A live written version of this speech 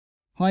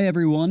Hi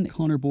everyone,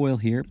 Connor Boyle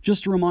here.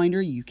 Just a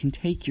reminder, you can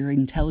take your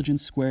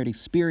Intelligence Squared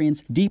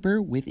experience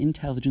deeper with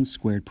Intelligence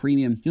Squared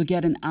Premium. You'll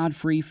get an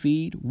ad-free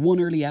feed, 1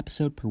 early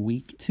episode per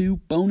week, 2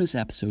 bonus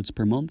episodes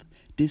per month,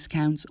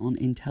 discounts on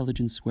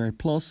Intelligence Squared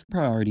Plus,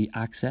 priority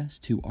access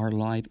to our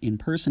live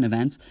in-person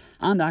events,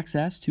 and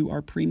access to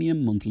our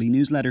premium monthly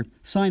newsletter.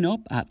 Sign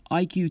up at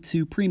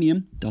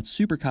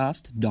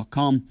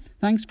iq2premium.supercast.com.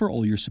 Thanks for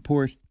all your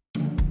support.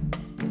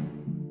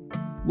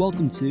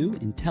 Welcome to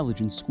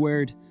Intelligence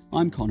Squared.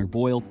 I'm Connor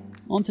Boyle.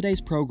 On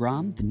today's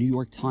programme, the New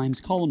York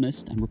Times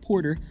columnist and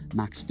reporter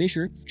Max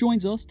Fisher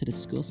joins us to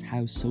discuss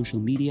how social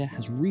media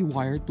has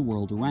rewired the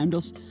world around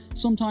us,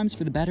 sometimes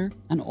for the better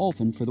and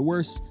often for the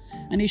worse,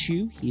 an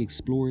issue he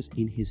explores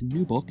in his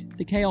new book,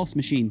 The Chaos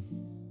Machine.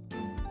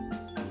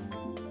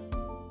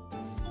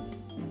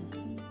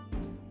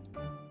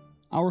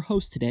 Our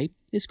host today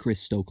is Chris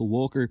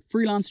Stokel-Walker,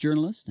 freelance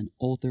journalist and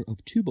author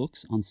of 2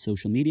 books on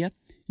social media,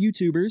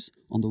 YouTubers,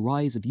 On the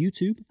Rise of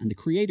YouTube and the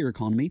Creator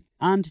Economy,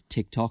 and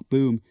TikTok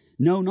Boom.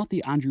 No, not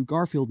the Andrew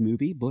Garfield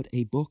movie, but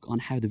a book on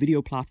how the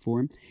video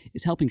platform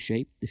is helping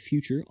shape the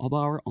future of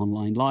our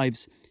online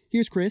lives.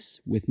 Here's Chris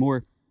with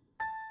more.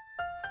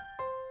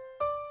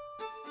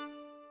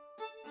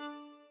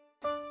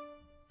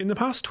 In the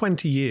past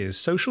 20 years,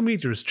 social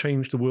media has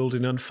changed the world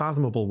in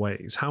unfathomable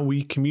ways. How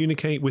we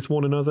communicate with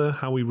one another,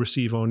 how we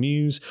receive our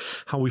news,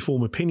 how we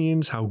form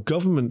opinions, how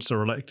governments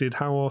are elected,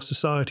 how our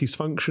societies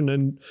function,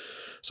 and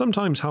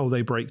sometimes how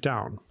they break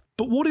down.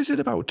 But what is it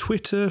about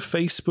Twitter,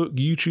 Facebook,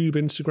 YouTube,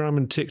 Instagram,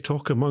 and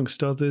TikTok,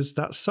 amongst others,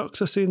 that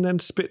sucks us in, then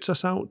spits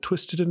us out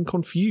twisted and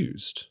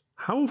confused?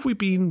 How have we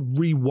been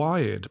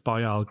rewired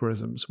by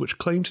algorithms which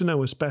claim to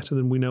know us better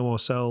than we know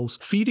ourselves,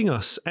 feeding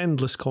us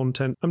endless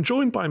content? I'm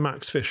joined by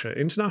Max Fisher,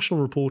 international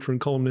reporter and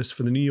columnist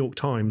for the New York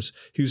Times,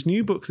 whose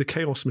new book, The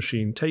Chaos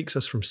Machine, takes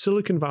us from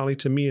Silicon Valley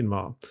to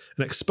Myanmar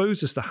and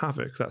exposes the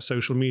havoc that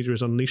social media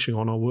is unleashing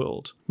on our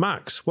world.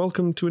 Max,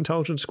 welcome to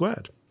Intelligence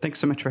Squared. Thanks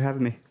so much for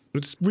having me.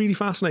 It's really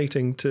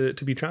fascinating to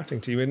be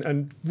chatting to you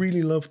and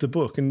really love the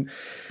book. And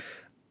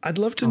I'd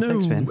love to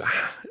know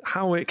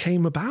how it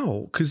came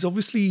about, because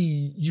obviously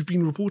you've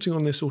been reporting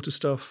on this sort of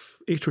stuff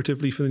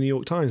iteratively for the New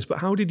York Times, but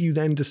how did you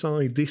then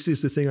decide this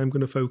is the thing I'm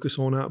going to focus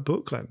on at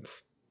book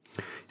length?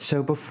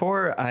 So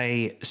before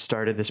I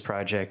started this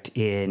project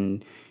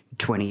in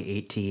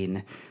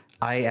 2018,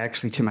 I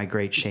actually, to my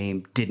great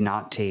shame, did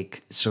not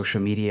take social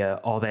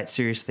media all that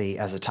seriously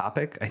as a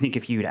topic. I think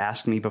if you'd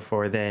asked me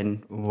before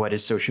then, what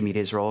is social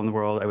media's role in the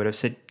world, I would have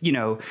said,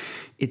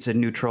 it's a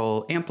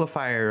neutral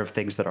amplifier of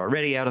things that are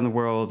already out in the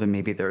world, and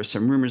maybe there are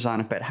some rumors on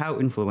it, but how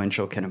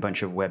influential can a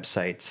bunch of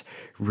websites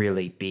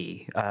really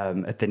be?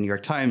 At the New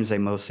York Times, I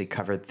mostly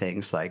covered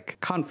things like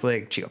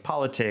conflict,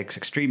 geopolitics,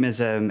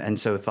 extremism, and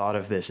so thought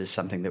of this as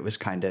something that was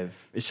kind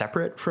of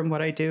separate from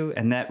what I do,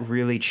 and that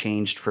really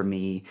changed for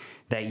me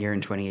that year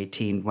in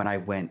 2018 when I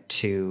went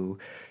to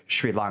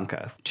Sri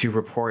Lanka to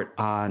report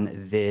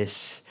on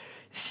this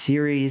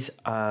series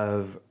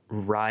of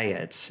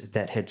riots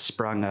that had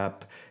sprung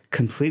up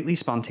completely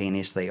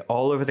spontaneously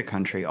all over the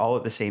country, all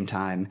at the same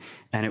time.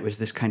 And it was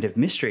this kind of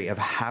mystery of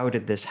how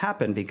did this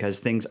happen? Because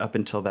things up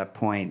until that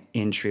point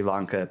in Sri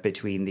Lanka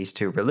between these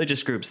 2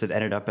 religious groups that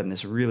ended up in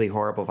this really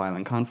horrible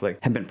violent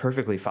conflict had been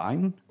perfectly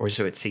fine, or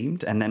so it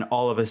seemed. And then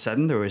all of a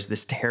sudden there was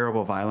this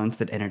terrible violence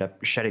that ended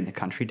up shutting the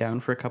country down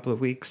for a couple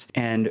of weeks.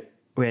 And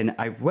when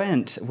I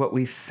went, what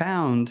we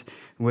found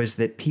was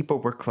that people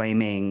were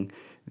claiming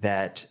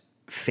that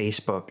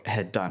Facebook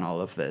had done all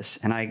of this.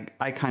 And I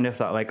kind of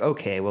thought like,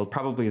 okay, well,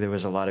 probably there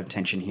was a lot of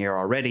tension here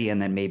already.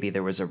 And then maybe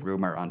there was a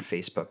rumor on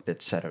Facebook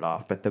that set it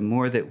off. But the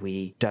more that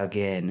we dug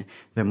in,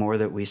 the more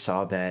that we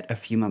saw that a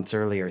few months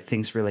earlier,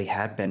 things really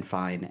had been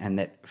fine. And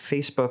that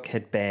Facebook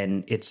had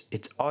been its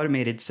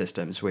automated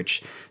systems,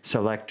 which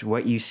select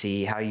what you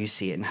see, how you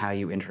see it, and how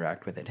you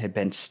interact with it, had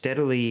been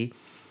steadily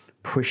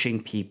pushing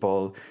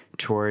people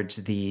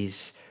towards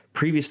these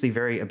previously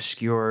very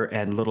obscure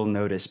and little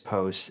noticed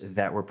posts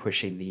that were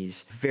pushing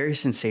these very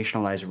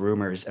sensationalized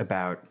rumors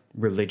about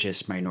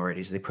religious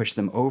minorities. They pushed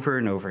them over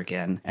and over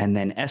again, and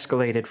then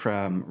escalated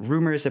from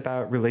rumors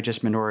about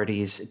religious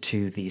minorities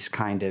to these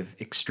kind of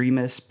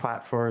extremist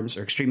platforms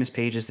or extremist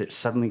pages that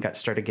suddenly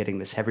started getting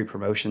this heavy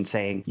promotion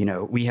saying,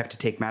 we have to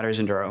take matters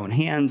into our own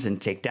hands and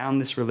take down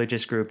this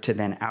religious group, to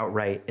then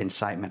outright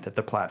incitement that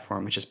the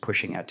platform was just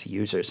pushing out to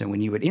users. And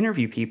when you would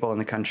interview people in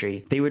the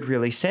country, they would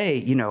really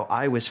say,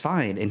 I was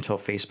fine until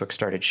Facebook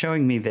started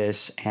showing me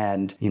this.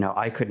 And,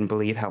 I couldn't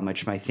believe how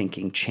much my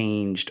thinking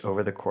changed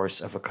over the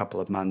course of a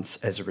couple of months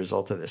as a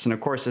result of this. And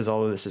of course, as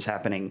all of this is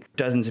happening,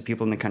 dozens of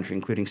people in the country,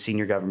 including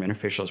senior government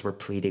officials, were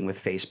pleading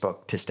with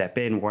Facebook to step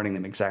in, warning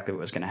them exactly what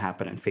was going to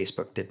happen, and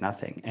Facebook did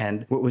nothing.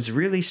 And what was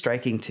really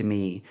striking to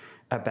me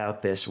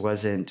about this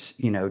wasn't,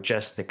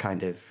 just the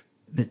kind of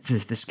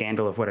the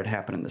scandal of what had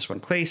happened in this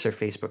one place or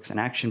Facebook's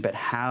inaction, but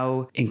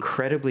how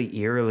incredibly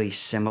eerily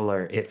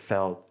similar it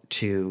felt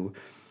to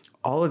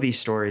all of these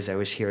stories I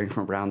was hearing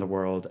from around the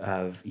world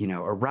of,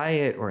 a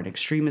riot or an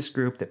extremist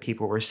group that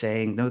people were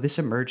saying, no, this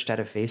emerged out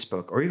of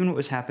Facebook, or even what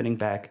was happening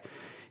back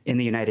in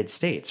the United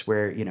States,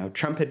 where,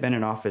 Trump had been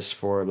in office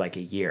for like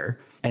a year.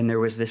 And there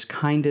was this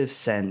kind of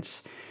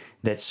sense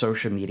that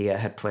social media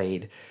had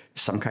played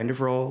some kind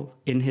of role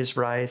in his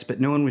rise, but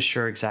no one was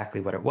sure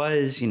exactly what it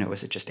was.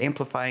 Was it just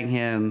amplifying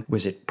him?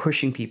 Was it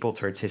pushing people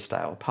towards his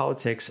style of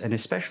politics? And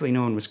especially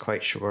no one was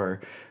quite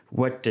sure,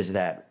 what does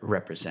that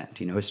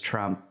represent? Is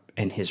Trump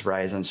and his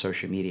rise on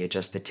social media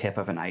just the tip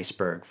of an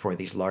iceberg for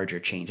these larger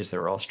changes that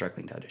we're all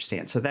struggling to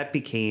understand? So that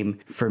became,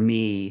 for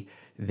me,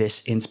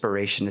 this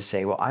inspiration to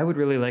say, well, I would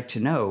really like to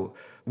know,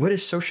 what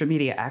is social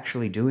media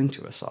actually doing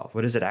to us all?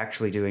 What is it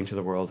actually doing to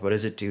the world? What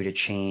does it do to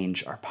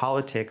change our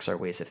politics, our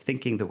ways of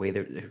thinking, the way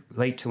that they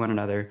relate to one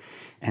another?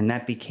 And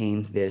that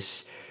became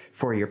this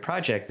 4-year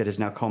project that has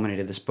now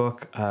culminated this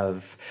book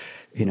of,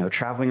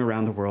 traveling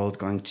around the world,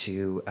 going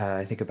to,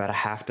 I think, about a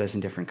half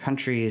dozen different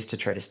countries to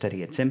try to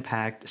study its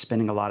impact,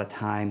 spending a lot of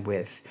time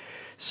with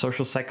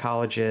social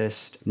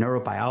psychologists,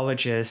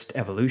 neurobiologists,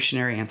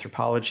 evolutionary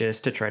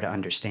anthropologists to try to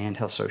understand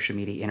how social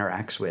media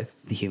interacts with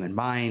the human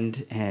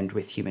mind and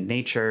with human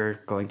nature,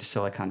 going to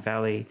Silicon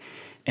Valley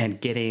and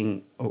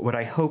getting what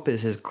I hope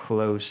is as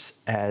close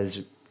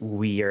as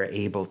we are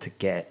able to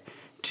get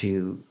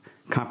to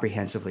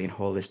comprehensively and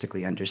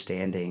holistically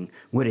understanding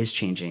what is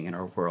changing in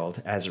our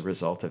world as a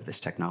result of this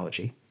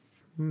technology.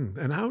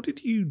 And how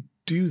did you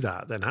do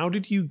that then? How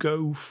did you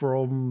go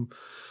from,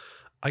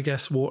 I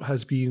guess, what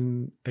has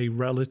been a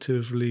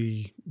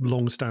relatively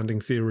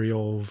long-standing theory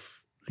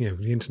of,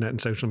 the internet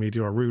and social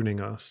media are ruining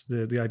us,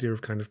 the idea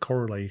of kind of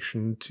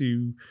correlation,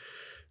 to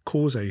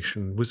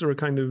causation? Was there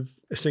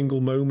a single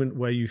moment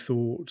where you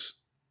thought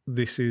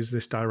this is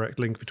this direct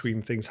link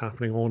between things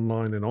happening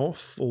online and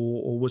off,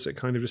 or was it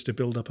kind of just a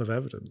build-up of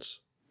evidence?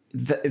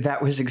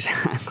 That was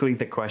exactly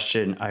the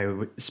question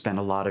I spent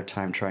a lot of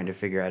time trying to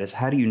figure out, is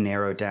how do you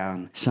narrow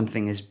down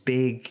something as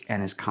big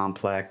and as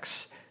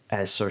complex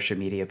as social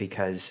media,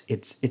 because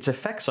its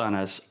effects on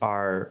us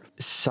are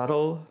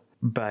subtle,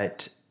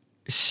 but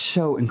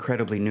so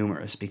incredibly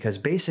numerous, because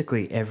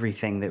basically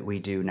everything that we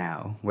do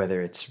now,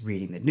 whether it's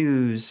reading the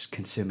news,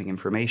 consuming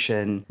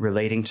information,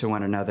 relating to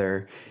one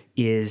another,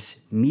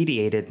 is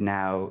mediated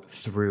now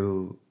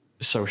through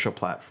social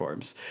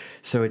platforms.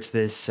 So it's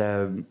this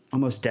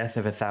almost death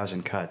of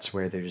 1,000 cuts,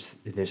 where there's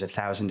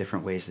 1,000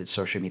 different ways that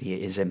social media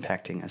is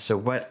impacting us. So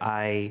what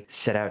I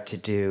set out to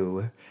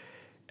do,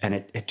 and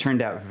it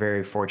turned out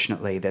very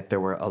fortunately that there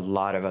were a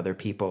lot of other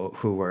people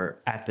who were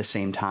at the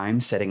same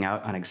time setting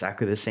out on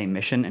exactly the same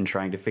mission and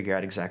trying to figure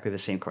out exactly the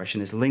same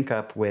question, is link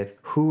up with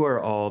who are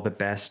all the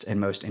best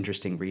and most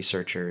interesting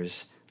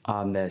researchers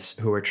on this,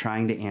 who are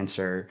trying to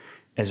answer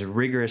as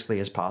rigorously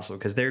as possible,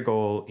 because their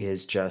goal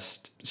is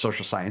just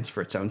social science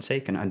for its own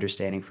sake and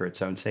understanding for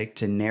its own sake,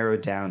 to narrow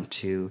down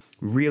to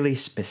really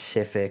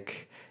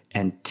specific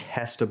and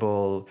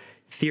testable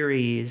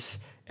theories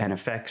and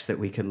effects that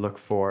we can look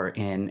for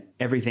in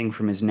everything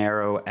from as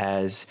narrow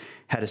as,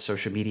 how does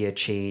social media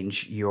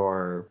change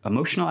your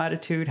emotional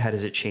attitude? How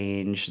does it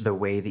change the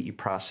way that you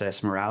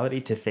process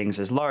morality? To things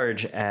as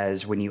large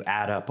as, when you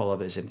add up all of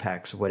those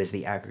impacts, what is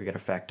the aggregate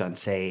effect on,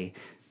 say,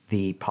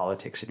 the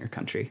politics in your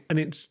country? And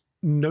it's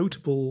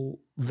notable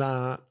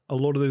that a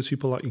lot of those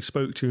people that you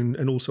spoke to,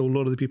 and also a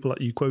lot of the people that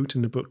you quote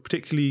in the book,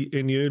 particularly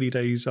in the early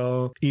days,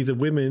 are either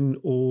women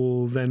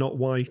or they're not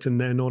white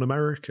and they're not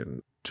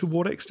American. To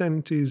what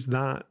extent is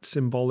that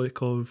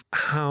symbolic of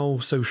how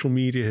social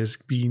media has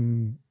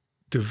been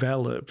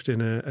developed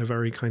in a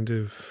very kind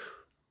of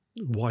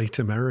white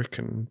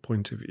American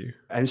point of view?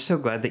 I'm so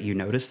glad that you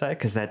noticed that,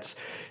 because that's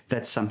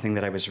something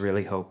that I was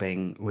really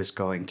hoping was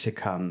going to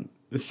come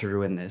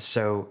through in this.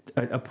 So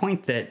a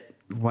point that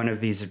one of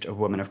these, a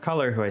woman of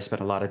color who I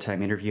spent a lot of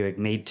time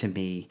interviewing, made to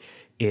me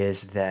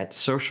is that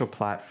social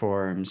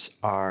platforms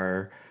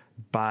are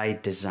by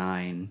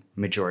design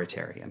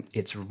majoritarian.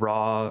 It's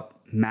raw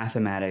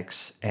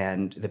mathematics,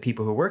 and the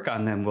people who work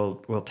on them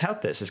will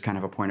tout this as kind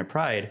of a point of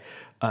pride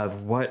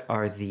of what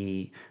are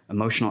the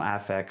emotional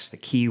affects, the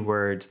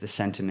keywords, the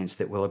sentiments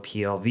that will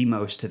appeal the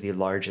most to the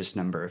largest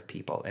number of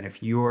people. And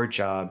if your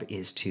job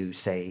is to,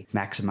 say,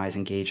 maximize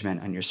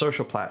engagement on your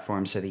social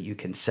platform so that you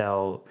can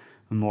sell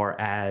more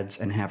ads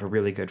and have a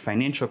really good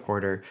financial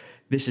quarter,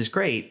 this is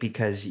great,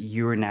 because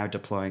you are now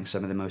deploying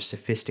some of the most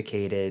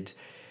sophisticated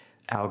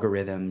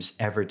algorithms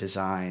ever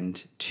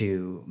designed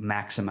to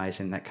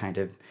maximizing that kind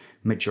of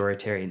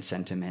majoritarian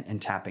sentiment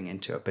and tapping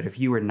into it. But if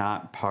you are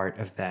not part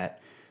of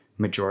that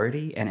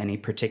majority in any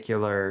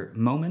particular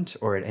moment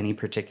or at any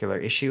particular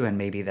issue, and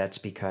maybe that's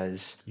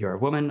because you're a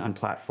woman on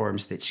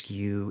platforms that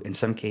skew, in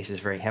some cases,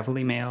 very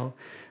heavily male,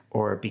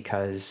 or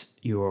because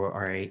you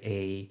are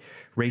a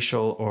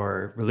racial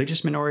or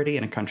religious minority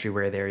in a country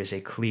where there is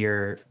a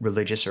clear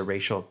religious or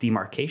racial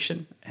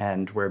demarcation,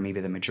 and where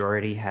maybe the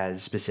majority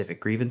has specific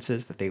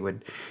grievances that they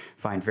would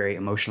find very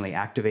emotionally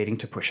activating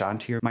to push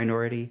onto your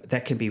minority,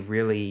 that can be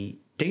really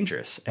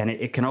dangerous. And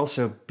it can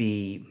also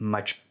be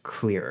much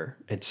clearer.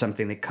 It's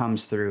something that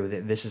comes through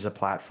that this is a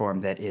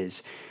platform that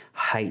is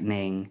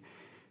heightening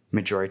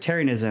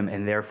majoritarianism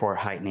and therefore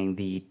heightening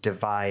the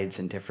divides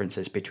and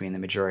differences between the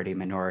majority and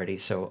minority.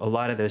 So a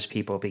lot of those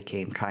people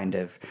became kind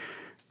of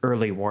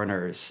early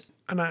warners.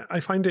 And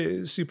I find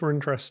it super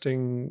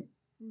interesting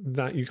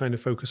that you kind of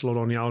focus a lot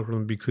on the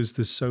algorithm, because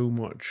there's so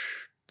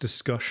much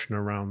discussion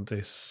around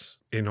this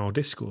in our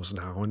discourse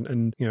now.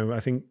 And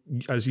I think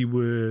as you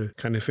were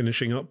kind of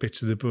finishing up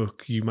bits of the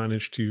book, you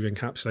managed to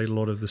encapsulate a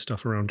lot of the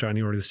stuff around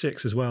January the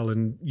 6th as well.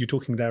 And you're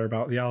talking there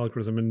about the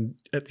algorithm. And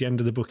at the end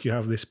of the book, you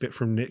have this bit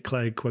from Nick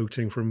Clegg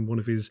quoting from one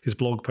of his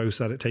blog posts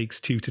that it takes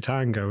two to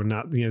tango. And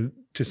that,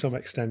 to some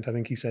extent, I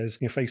think he says,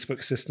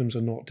 Facebook systems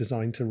are not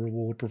designed to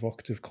reward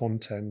provocative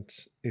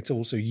content. It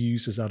also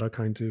uses that are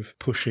kind of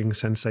pushing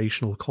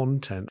sensational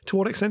content. To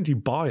what extent do you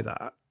buy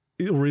that?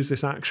 Or is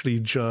this actually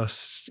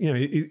just,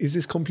 is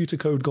this computer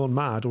code gone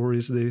mad, or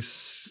is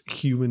this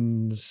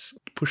humans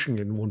pushing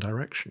in one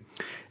direction?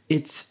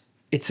 It's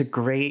a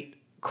great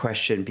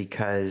question,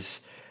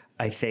 because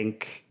I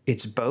think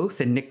it's both.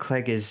 And Nick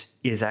Clegg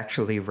is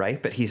actually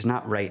right, but he's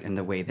not right in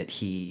the way that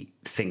he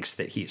thinks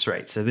that he's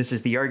right. So this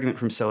is the argument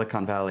from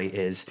Silicon Valley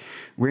is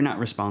we're not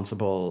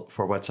responsible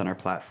for what's on our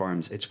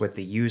platforms. It's what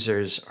the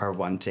users are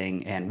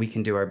wanting, and we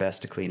can do our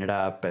best to clean it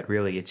up, but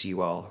really it's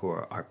you all who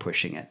are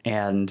pushing it.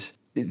 And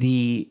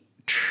the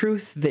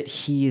truth that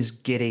he is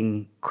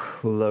getting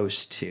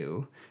close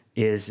to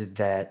is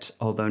that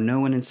although no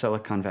one in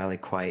Silicon Valley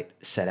quite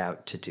set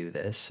out to do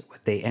this,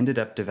 what they ended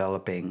up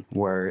developing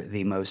were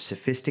the most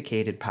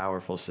sophisticated,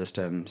 powerful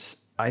systems,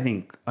 I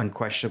think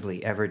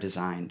unquestionably ever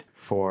designed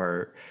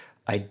for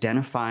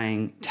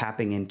identifying,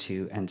 tapping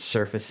into, and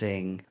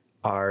surfacing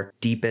our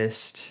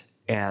deepest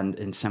and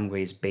in some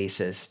ways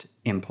basest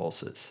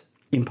impulses.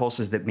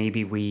 Impulses that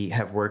maybe we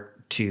have worked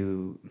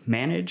to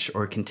manage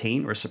or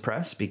contain or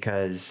suppress,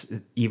 because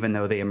even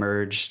though they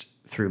emerged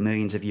through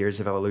millions of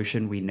years of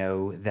evolution, we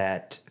know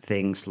that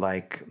things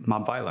like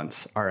mob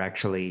violence are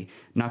actually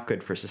not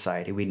good for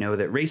society. We know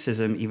that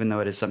racism, even though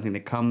it is something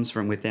that comes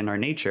from within our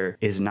nature,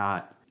 is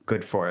not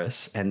good for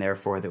us, and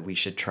therefore that we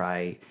should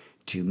try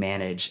to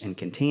manage and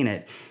contain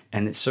it.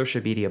 And that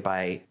social media,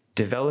 by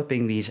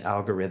developing these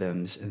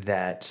algorithms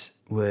that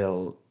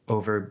will,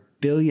 over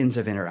billions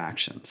of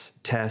interactions,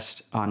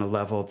 test on a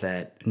level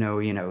that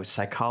no,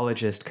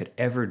 psychologist could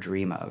ever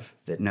dream of,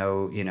 that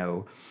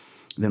no,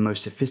 the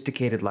most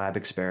sophisticated lab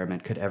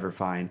experiment could ever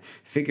find,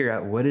 figure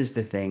out what is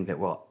the thing that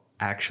will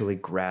actually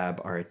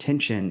grab our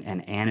attention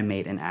and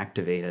animate and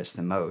activate us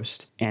the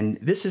most. And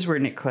this is where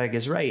Nick Clegg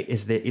is right,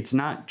 is that it's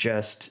not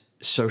just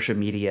social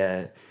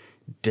media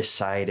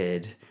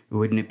decided,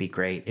 wouldn't it be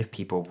great if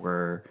people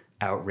were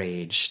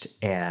outraged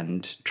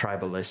and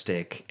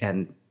tribalistic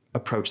and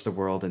approach the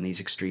world in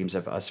these extremes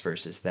of us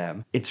versus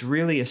them. It's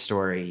really a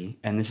story,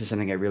 and this is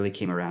something I really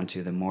came around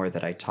to the more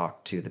that I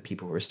talked to the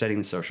people who are studying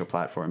the social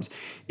platforms.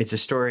 It's a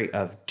story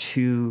of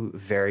two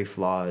very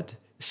flawed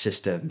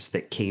systems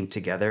that came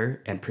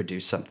together and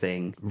produced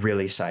something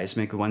really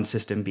seismic. One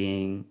system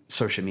being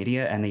social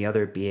media, and the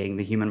other being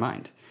the human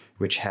mind,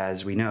 which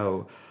has, we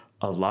know,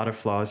 a lot of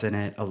flaws in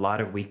it, a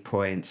lot of weak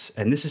points.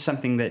 And this is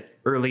something that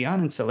early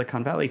on in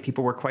Silicon Valley,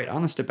 people were quite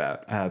honest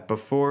about.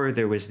 Before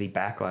there was the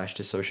backlash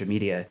to social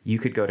media, you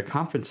could go to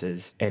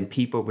conferences and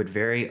people would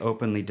very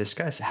openly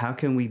discuss, how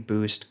can we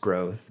boost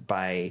growth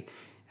by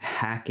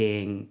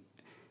hacking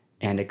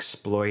and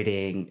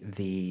exploiting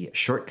the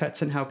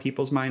shortcuts in how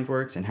people's mind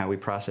works and how we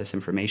process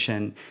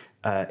information.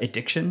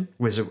 Addiction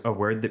was a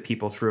word that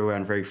people threw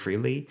around very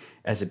freely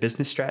as a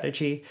business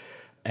strategy.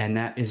 And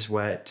that is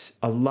what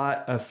a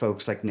lot of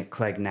folks like Nick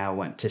Clegg now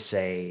want to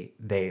say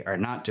they are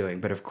not doing.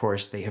 But of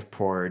course, they have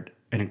poured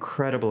an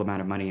incredible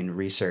amount of money and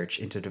research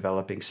into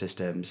developing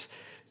systems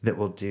that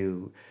will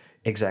do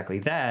exactly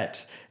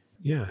that.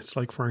 Yeah, it's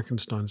like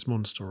Frankenstein's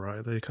monster,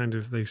 right?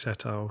 They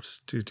set out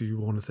to do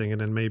one thing, and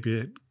then maybe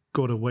it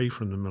got away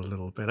from them a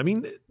little bit. I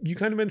mean, you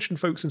kind of mentioned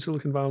folks in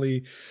Silicon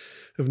Valley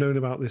have known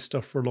about this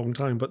stuff for a long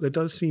time, but there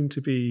does seem to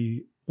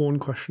be one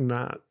question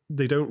that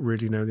they don't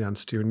really know the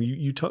answer to. And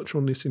you touch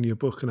on this in your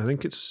book, and I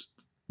think it's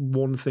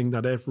one thing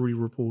that every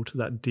reporter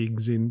that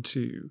digs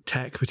into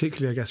tech,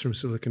 particularly, I guess, from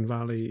Silicon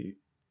Valley,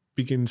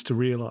 begins to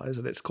realize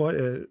that it's quite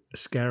a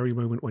scary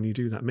moment when you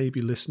do that.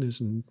 Maybe listeners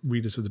and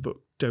readers of the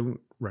book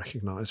don't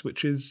recognize,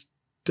 which is,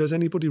 does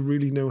anybody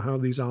really know how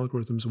these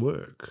algorithms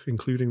work,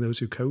 including those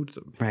who code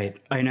them? Right.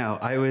 I know.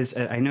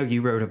 I know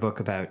you wrote a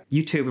book about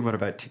YouTube and what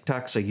about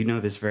TikTok, so you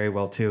know this very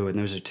well too. And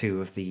those are two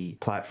of the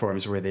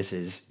platforms where this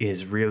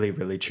is really,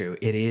 really true.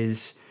 It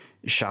is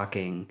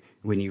shocking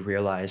when you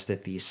realize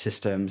that these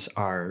systems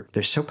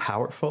they're so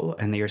powerful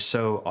and they are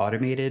so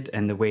automated,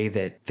 and the way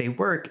that they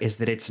work is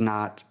that it's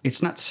not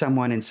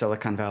someone in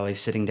Silicon Valley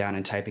sitting down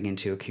and typing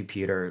into a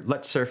computer,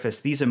 let's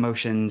surface these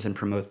emotions and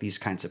promote these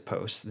kinds of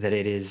posts, that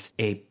it is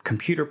a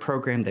computer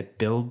program that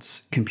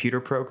builds computer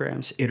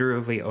programs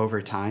iteratively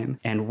over time.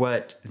 And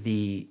what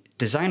the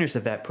designers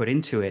of that put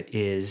into it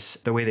is,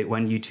 the way that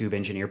one YouTube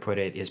engineer put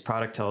it is,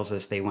 product tells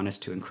us they want us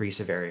to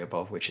increase a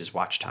variable, which is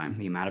watch time,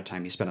 the amount of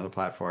time you spend on the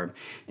platform.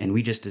 And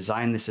we just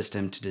design the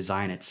system to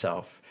design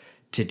itself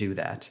to do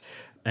that.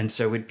 And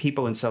so when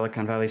people in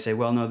Silicon Valley say,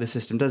 well, no, the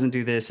system doesn't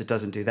do this, it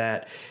doesn't do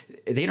that,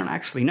 they don't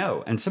actually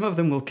know. And some of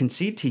them will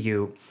concede to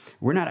you,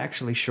 we're not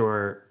actually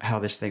sure how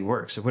this thing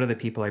works. So one of the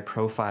people I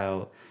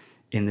profile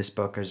in this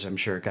book, as I'm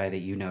sure a guy that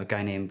you know, a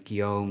guy named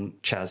Guillaume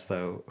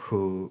Chasleau,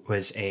 who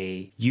was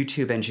a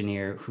YouTube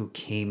engineer who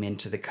came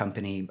into the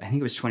company, I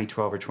think it was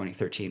 2012 or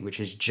 2013, which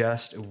is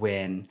just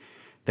when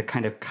the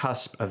kind of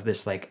cusp of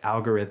this like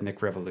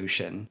algorithmic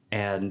revolution.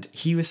 And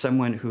he was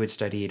someone who had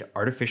studied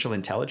artificial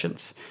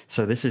intelligence.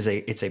 So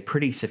it's a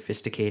pretty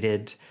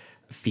sophisticated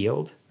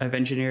field of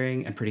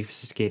engineering and pretty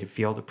sophisticated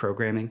field of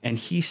programming. And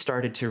he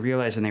started to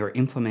realize when they were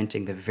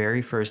implementing the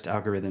very first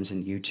algorithms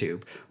in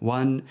YouTube,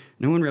 one,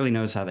 no one really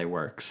knows how they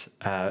works.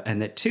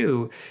 And that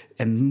two,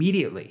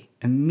 immediately,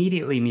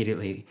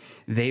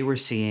 they were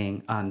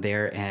seeing on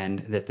their end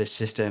that the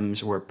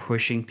systems were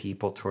pushing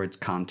people towards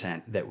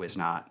content that was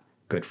not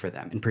good for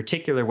them. In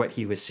particular, what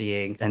he was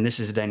seeing, and this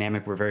is a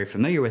dynamic we're very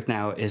familiar with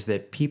now, is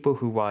that people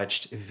who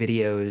watched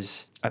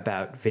videos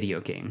about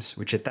video games,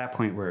 which at that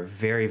point were a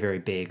very, very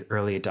big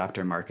early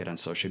adopter market on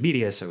social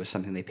media, so it was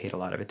something they paid a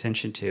lot of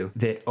attention to,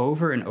 that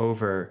over and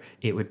over,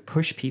 it would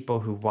push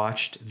people who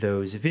watched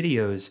those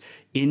videos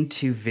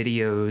into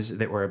videos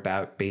that were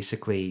about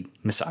basically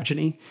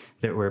misogyny,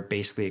 that were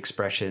basically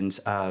expressions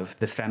of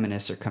the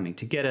feminists are coming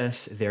to get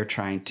us, they're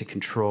trying to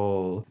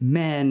control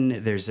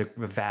men, there's a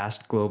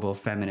vast global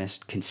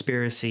feminist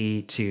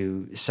conspiracy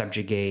to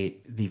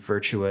subjugate the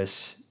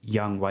virtuous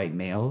young white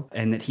male,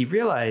 and that he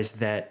realized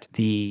that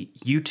the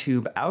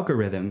YouTube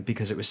algorithm,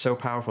 because it was so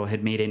powerful,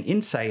 had made an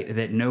insight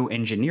that no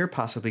engineer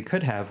possibly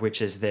could have,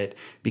 which is that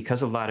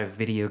because a lot of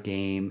video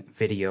game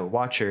video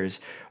watchers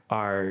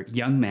are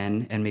young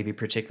men, and maybe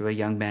particularly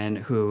young men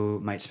who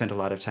might spend a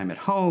lot of time at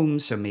home,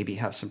 so maybe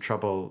have some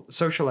trouble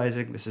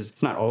socializing.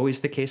 It's not always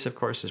the case, of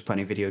course. There's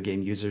plenty of video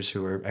game users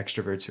who are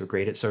extroverts who are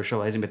great at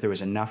socializing, but there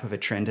was enough of a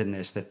trend in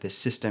this that the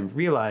system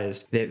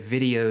realized that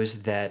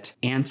videos that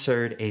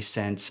answered a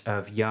sense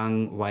of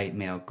young white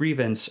male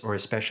grievance, or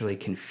especially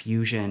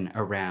confusion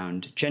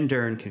around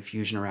gender and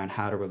confusion around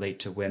how to relate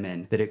to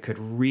women, that it could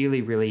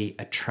really, really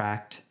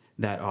attract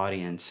that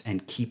audience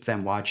and keep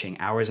them watching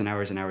hours and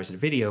hours and hours of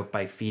video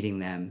by feeding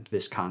them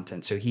this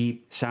content. So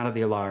he sounded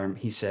the alarm.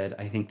 He said,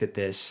 I think that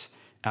this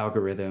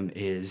algorithm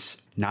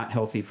is not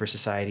healthy for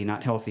society,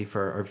 not healthy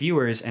for our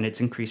viewers, and it's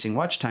increasing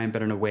watch time,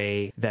 but in a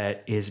way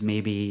that is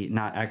maybe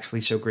not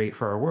actually so great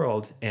for our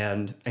world.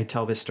 And I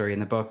tell this story in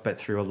the book, but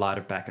through a lot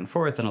of back and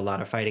forth and a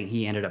lot of fighting,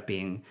 he ended up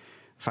being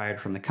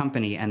fired from the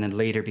company, and then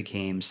later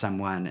became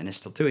someone, and is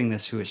still doing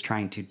this, who is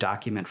trying to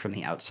document from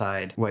the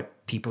outside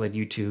what people at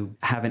YouTube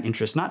have an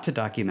interest not to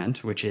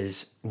document, which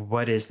is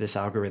what is this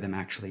algorithm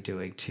actually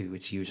doing to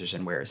its users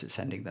and where is it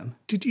sending them?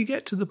 Did you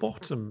get to the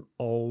bottom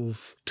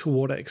of to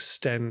what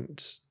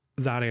extent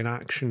that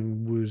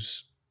inaction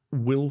was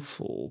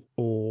willful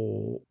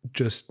or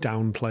just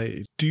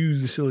downplayed? Do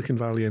the Silicon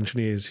Valley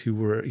engineers who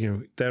were,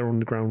 there on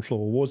the ground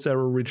floor, was their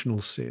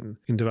original sin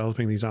in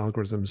developing these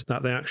algorithms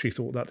that they actually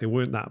thought that they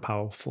weren't that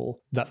powerful,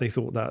 that they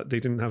thought that they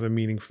didn't have a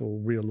meaningful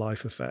real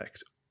life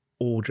effect,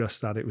 or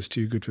just that it was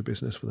too good for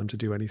business for them to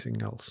do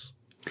anything else?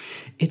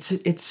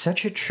 It's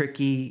such a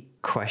tricky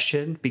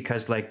question,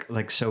 because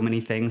like so many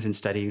things in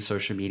studying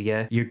social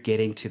media, you're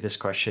getting to this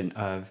question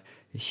of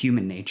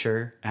human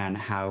nature and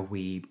how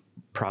we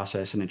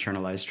process and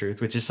internalize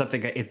truth, which is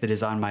something that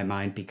is on my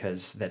mind,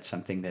 because that's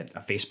something that a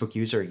Facebook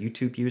user, a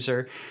YouTube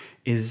user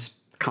is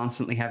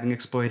constantly having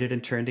exploited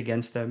and turned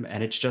against them.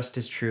 And it's just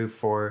as true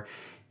for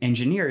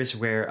engineers,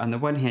 where on the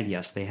one hand,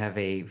 yes, they have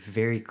a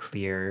very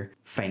clear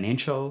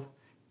financial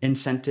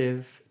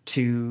incentive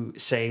to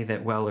say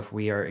that, well, if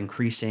we are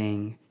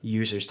increasing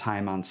users'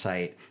 time on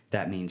site,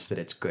 that means that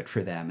it's good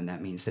for them, and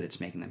that means that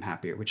it's making them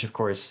happier, which of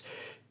course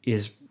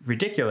is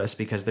ridiculous,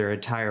 because there are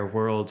entire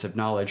worlds of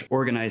knowledge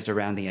organized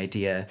around the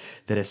idea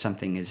that if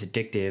something is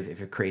addictive, if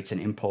it creates an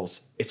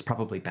impulse, it's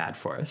probably bad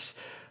for us.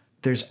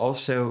 There's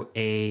also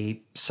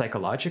a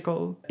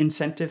psychological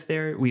incentive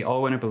there. We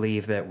all want to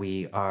believe that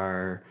we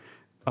are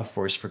a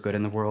force for good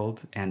in the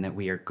world, and that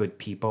we are good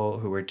people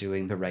who are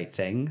doing the right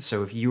thing.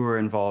 So if you were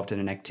involved in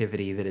an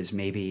activity that is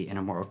maybe in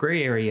a moral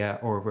gray area,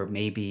 or where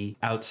maybe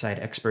outside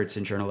experts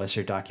and journalists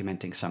are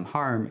documenting some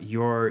harm,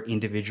 your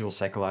individual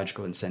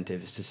psychological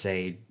incentive is to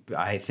say,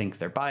 I think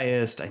they're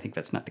biased. I think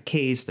that's not the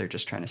case. They're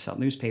just trying to sell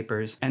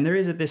newspapers. And there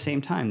is at the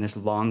same time this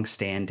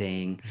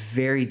long-standing,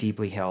 very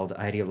deeply held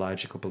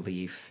ideological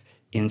belief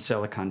in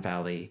Silicon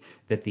Valley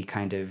that the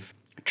kind of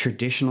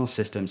traditional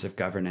systems of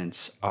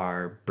governance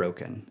are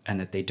broken and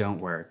that they don't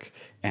work,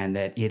 and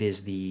that it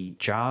is the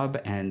job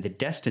and the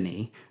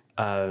destiny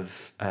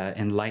of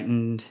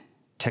enlightened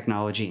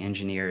technology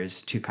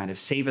engineers to kind of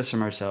save us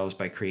from ourselves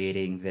by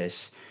creating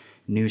this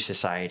new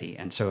society.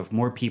 And so if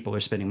more people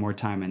are spending more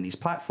time on these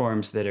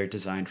platforms that are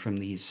designed from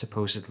these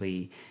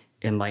supposedly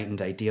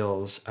enlightened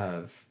ideals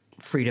of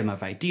freedom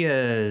of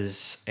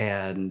ideas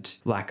and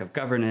lack of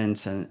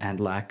governance and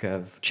lack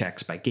of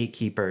checks by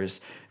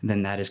gatekeepers,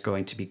 then that is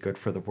going to be good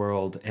for the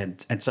world.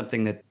 And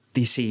something that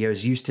these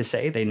CEOs used to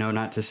say, they know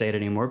not to say it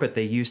anymore, but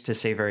they used to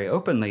say very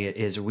openly,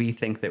 is we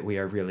think that we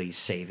are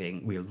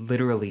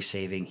literally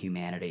saving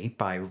humanity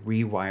by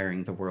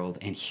rewiring the world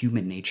and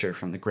human nature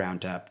from the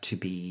ground up to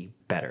be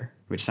better,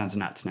 which sounds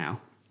nuts now.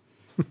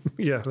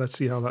 Yeah, let's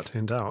see how that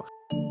turned out.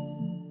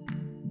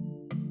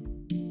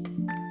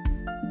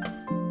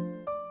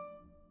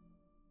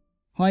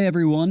 Hi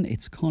everyone,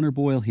 it's Connor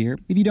Boyle here.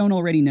 If you don't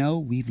already know,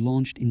 we've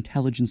launched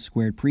Intelligence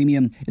Squared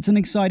Premium. It's an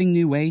exciting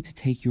new way to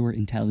take your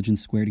Intelligence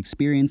Squared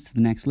experience to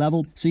the next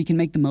level so you can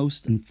make the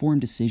most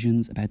informed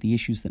decisions about the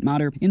issues that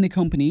matter in the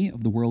company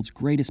of the world's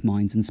greatest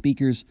minds and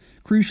speakers.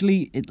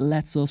 Crucially, it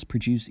lets us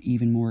produce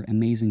even more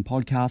amazing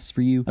podcasts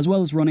for you, as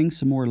well as running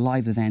some more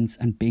live events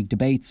and big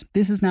debates.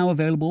 This is now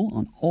available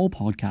on all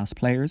podcast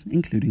players,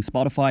 including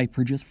Spotify,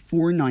 for just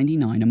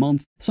 $4.99 a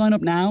month. Sign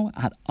up now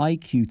at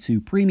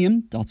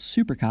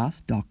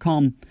iq2premium.supercast.com.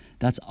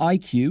 That's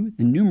IQ,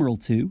 the numeral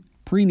 2,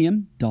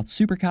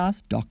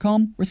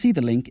 premium.supercast.com, or see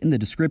the link in the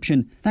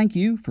description. Thank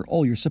you for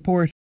all your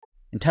support.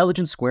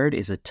 Intelligence Squared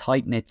is a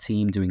tight-knit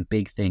team doing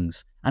big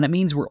things, and it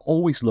means we're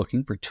always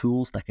looking for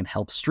tools that can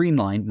help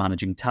streamline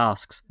managing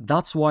tasks.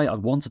 That's why I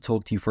want to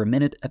talk to you for a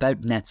minute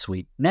about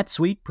NetSuite.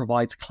 NetSuite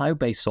provides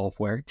cloud-based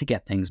software to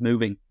get things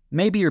moving.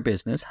 Maybe your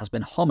business has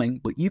been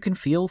humming, but you can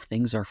feel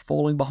things are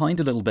falling behind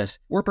a little bit.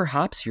 Or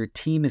perhaps your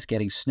team is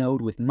getting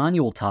snowed with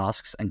manual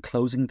tasks and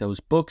closing those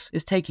books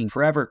is taking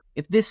forever.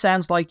 If this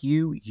sounds like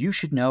you, you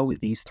should know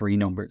these three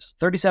numbers.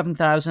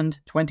 37,000,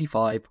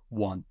 25,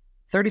 1.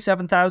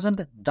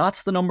 37,000,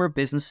 that's the number of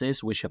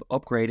businesses which have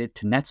upgraded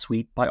to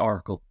NetSuite by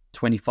Oracle.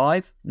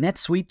 25,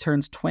 NetSuite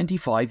turns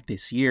 25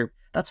 this year.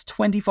 That's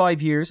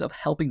 25 years of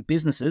helping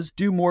businesses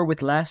do more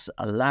with less,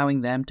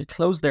 allowing them to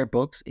close their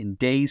books in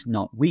days,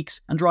 not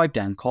weeks, and drive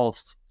down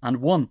costs.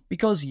 And 1,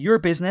 because your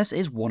business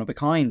is one of a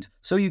kind.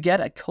 So you get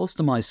a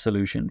customized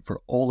solution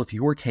for all of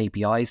your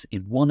KPIs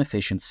in one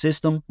efficient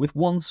system with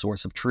one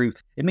source of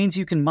truth. It means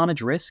you can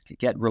manage risk,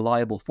 get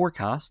reliable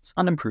forecasts,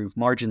 and improve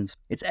margins.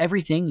 It's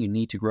everything you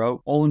need to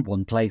grow all in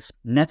one place.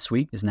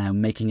 NetSuite is now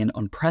making an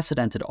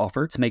unprecedented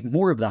offer to make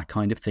more of that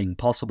kind of thing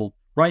possible.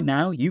 Right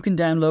now, you can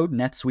download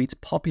NetSuite's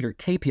popular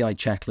KPI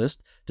checklist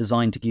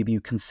designed to give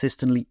you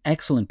consistently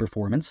excellent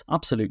performance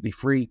absolutely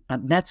free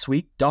at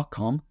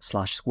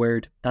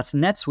netsuite.com/squared. That's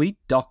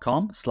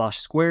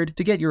netsuite.com/squared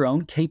to get your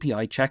own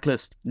KPI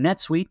checklist.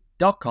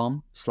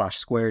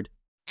 netsuite.com/squared.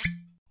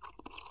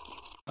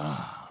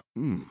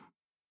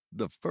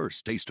 The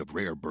first taste of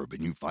rare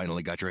bourbon you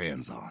finally got your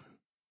hands on.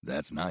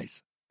 That's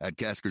nice. At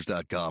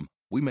Caskers.com,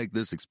 we make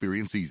this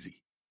experience easy.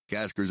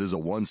 Caskers is a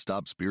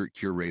one-stop spirit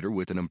curator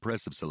with an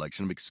impressive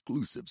selection of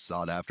exclusive,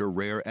 sought-after,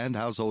 rare, and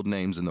household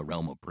names in the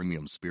realm of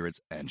premium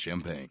spirits and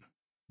champagne.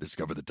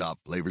 Discover the top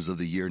flavors of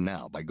the year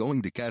now by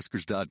going to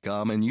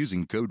Caskers.com and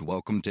using code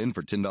WELCOME10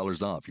 for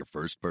 $10 off your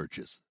first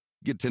purchase.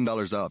 Get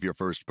 $10 off your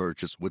first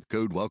purchase with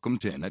code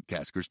WELCOME10 at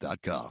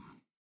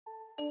Caskers.com.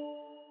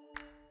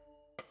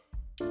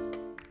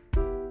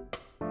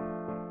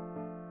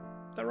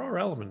 There are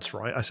elements,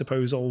 right, I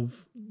suppose,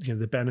 of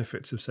the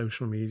benefits of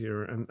social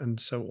media and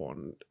so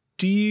on.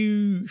 Do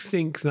you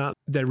think that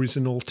there is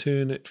an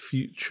alternate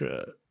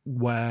future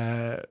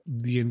where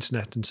the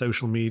internet and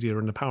social media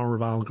and the power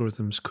of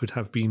algorithms could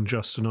have been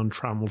just an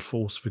untrammeled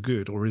force for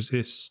good, or was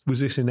this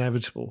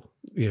inevitable?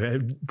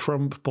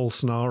 Trump,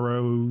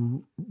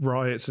 Bolsonaro,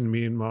 riots in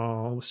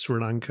Myanmar, Sri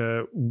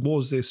Lanka,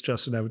 was this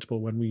just inevitable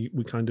when we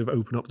kind of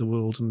open up the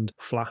world and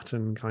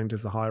flatten kind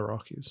of the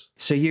hierarchies?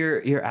 So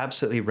you're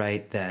absolutely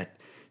right that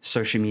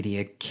social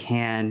media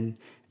can,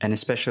 and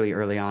especially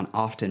early on,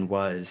 often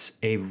was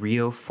a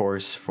real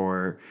force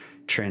for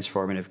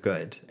transformative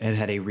good. It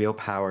had a real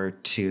power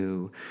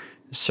to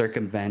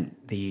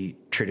circumvent the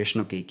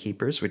traditional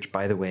gatekeepers, which,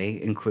 by the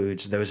way,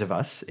 includes those of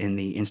us in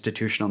the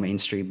institutional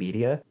mainstream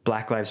media.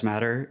 Black Lives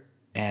Matter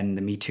and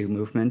the Me Too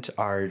movement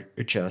are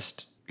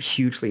just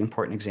hugely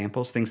important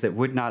examples, things that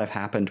would not have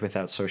happened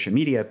without social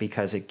media,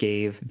 because it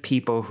gave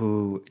people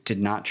who did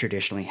not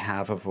traditionally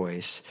have a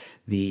voice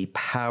the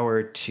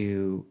power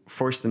to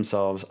force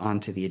themselves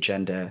onto the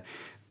agenda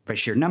by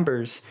sheer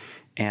numbers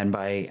and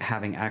by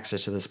having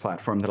access to this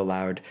platform that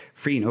allowed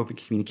free and open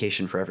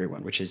communication for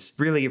everyone, which is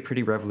really a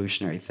pretty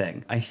revolutionary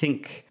thing. I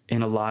think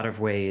in a lot of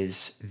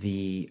ways,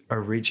 the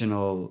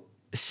original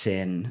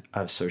sin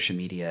of social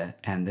media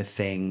and the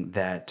thing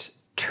that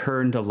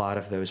turned a lot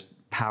of those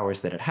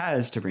powers that it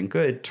has to bring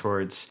good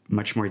towards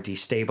much more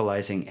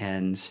destabilizing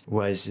ends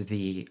was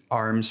the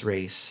arms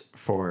race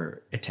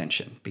for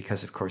attention.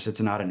 Because, of course,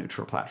 it's not a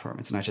neutral platform.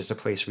 It's not just a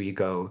place where you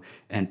go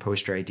and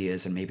post your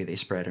ideas and maybe they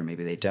spread or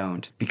maybe they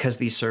don't. Because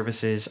these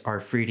services are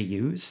free to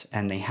use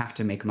and they have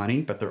to make money,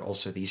 but they're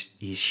also these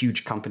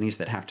huge companies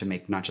that have to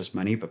make not just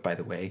money, but, by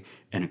the way,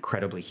 an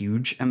incredibly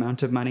huge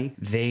amount of money.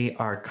 They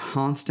are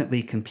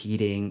constantly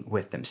competing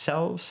with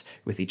themselves,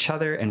 with each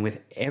other, and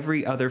with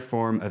every other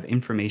form of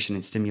information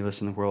and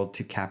stimulus in the world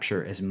to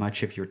capture as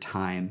much of your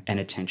time and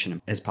attention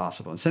as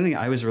possible. And something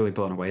I was really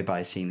blown away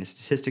by seeing the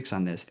statistics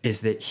on this is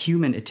that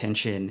human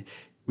attention,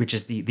 which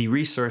is the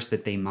resource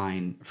that they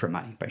mine for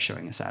money by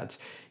showing us ads,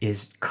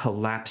 is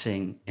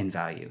collapsing in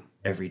value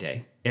every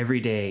day. Every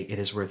day it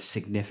is worth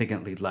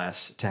significantly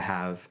less to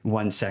have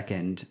 1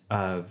 second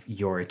of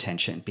your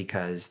attention,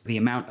 because the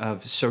amount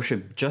of social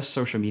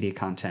media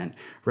content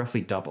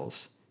roughly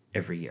doubles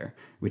every year,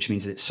 which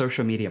means that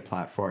social media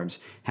platforms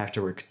have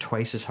to work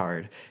twice as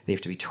hard. They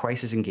have to be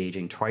twice as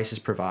engaging, twice as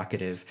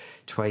provocative,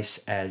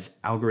 twice as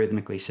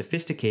algorithmically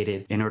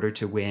sophisticated in order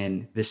to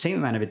win the same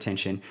amount of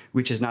attention,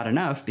 which is not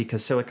enough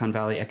because Silicon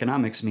Valley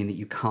economics mean that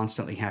you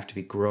constantly have to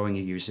be growing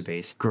your user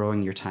base,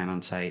 growing your time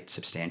on site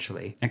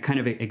substantially. A kind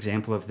of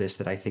example of this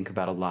that I think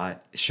about a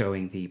lot,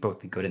 showing both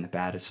the good and the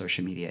bad of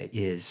social media,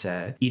 is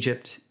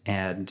Egypt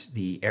and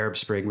the Arab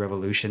Spring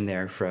Revolution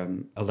there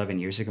from 11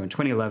 years ago in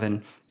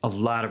 2011. A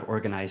lot of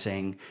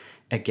organizing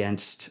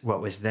against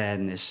what was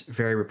then this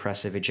very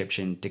repressive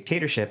Egyptian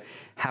dictatorship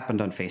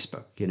happened on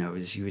Facebook.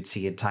 As you would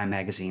see in Time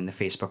magazine, the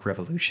Facebook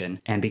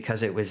revolution. And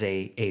because it was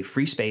a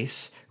free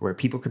space where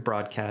people could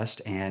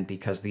broadcast, and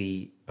because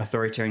the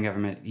authoritarian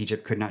government,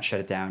 Egypt, could not shut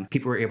it down,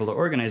 people were able to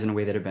organize in a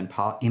way that had been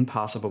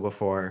impossible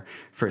before,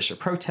 first for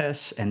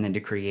protests, and then to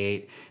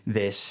create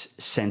this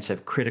sense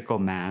of critical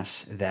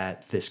mass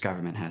that this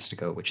government has to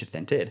go, which it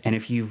then did. And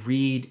if you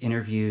read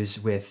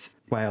interviews with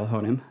Wael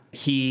Honim,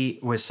 he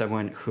was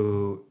someone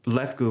who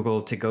left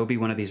Google to go be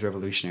one of these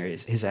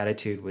revolutionaries. His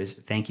attitude was,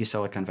 thank you,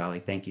 Silicon Valley,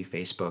 thank you,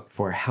 Facebook,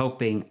 for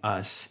helping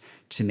us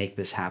to make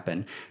this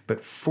happen.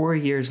 But 4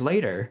 years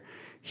later,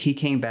 he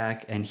came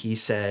back and he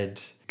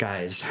said,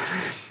 guys,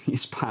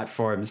 these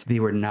platforms,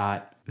 they're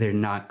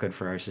not good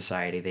for our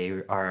society.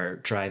 They are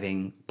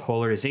driving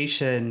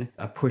polarization,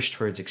 a push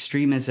towards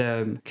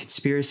extremism,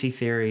 conspiracy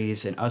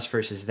theories, and us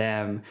versus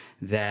them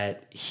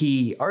that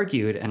he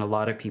argued, and a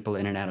lot of people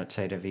in and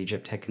outside of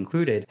Egypt had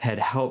concluded, had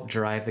helped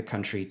drive the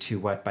country to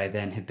what by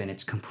then had been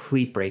its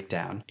complete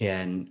breakdown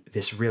in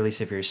this really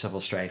severe civil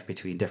strife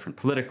between different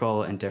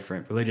political and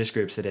different religious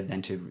groups that had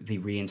led to the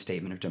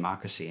reinstatement of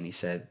democracy. And he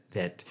said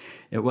that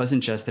it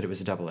wasn't just that it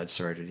was a double-edged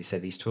sword. He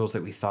said these tools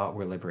that we thought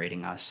were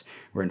liberating us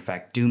were in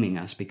fact dooming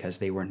us, because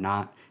they were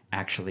not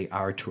actually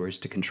our tools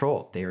to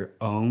control. They are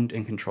owned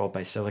and controlled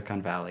by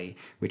Silicon Valley,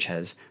 which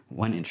has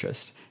one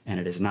interest, and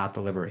it is not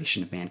the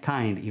liberation of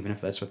mankind, even if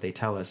that's what they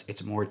tell us.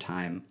 It's more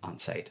time on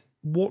site.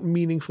 What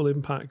meaningful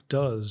impact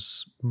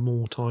does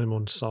more time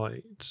on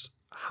site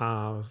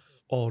have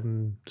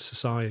on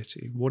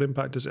society? What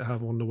impact does it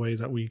have on the way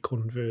that we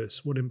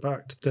converse? What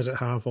impact does it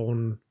have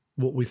on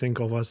what we think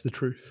of as the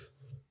truth?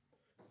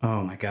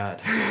 Oh my God.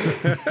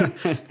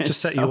 Just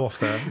set you off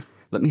there.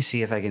 Let me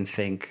see if I can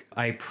think.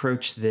 I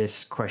approach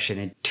this question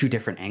in two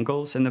different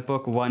angles in the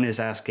book. One is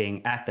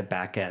asking at the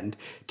back end,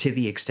 to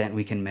the extent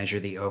we can measure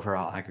the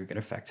overall aggregate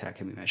effect, how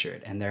can we measure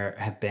it? And there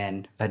have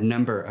been a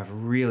number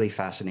of really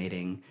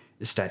fascinating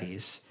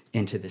studies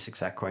into this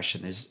exact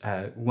question. There's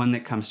one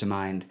that comes to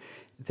mind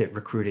that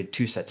recruited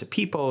two sets of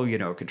people,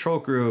 a control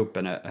group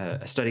and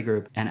a study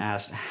group, and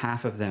asked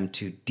half of them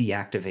to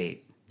deactivate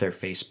their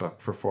Facebook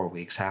for 4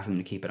 weeks, half of them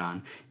to keep it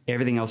on.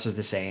 Everything else is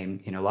the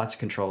same, lots of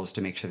controls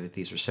to make sure that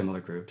these are similar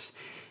groups.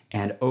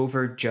 And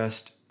over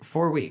just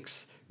 4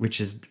 weeks,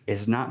 which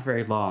is not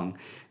very long,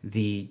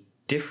 the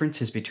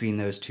differences between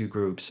those two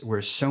groups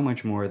were so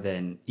much more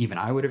than even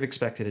I would have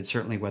expected, and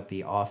certainly what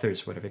the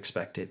authors would have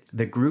expected.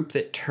 The group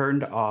that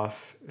turned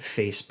off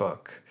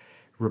Facebook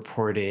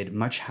reported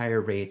much higher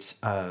rates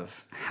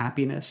of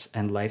happiness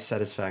and life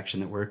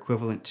satisfaction that were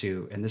equivalent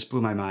to, and this blew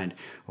my mind,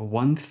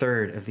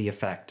 1/3 of the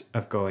effect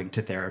of going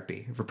to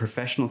therapy, of a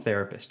professional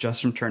therapist,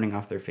 just from turning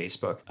off their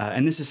Facebook.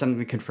 And this is something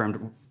that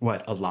confirmed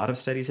what a lot of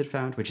studies had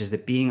found, which is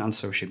that being on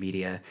social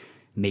media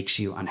makes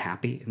you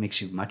unhappy. It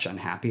makes you much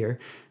unhappier,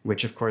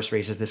 which of course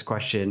raises this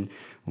question,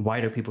 why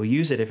do people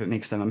use it if it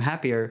makes them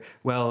unhappier?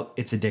 Well,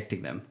 it's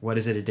addicting them. What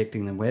is it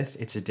addicting them with?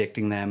 It's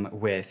addicting them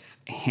with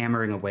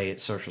hammering away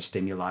at social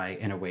stimuli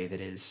in a way that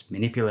is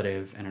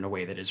manipulative and in a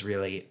way that is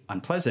really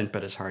unpleasant,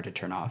 but is hard to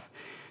turn off.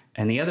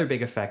 And the other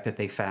big effect that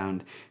they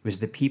found was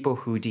the people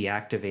who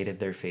deactivated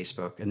their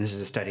Facebook, and this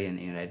is a study in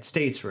the United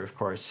States where, of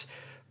course,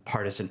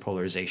 partisan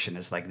polarization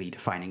is like the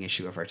defining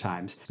issue of our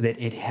times, that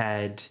it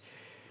had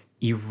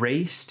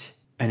erased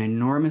an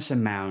enormous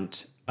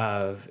amount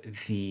of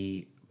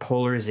the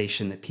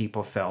polarization that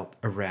people felt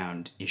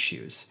around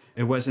issues.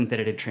 It wasn't that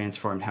it had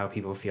transformed how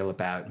people feel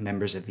about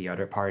members of the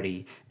other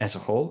party as a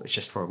whole, it's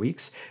just 4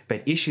 weeks,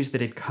 but issues that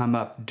had come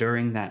up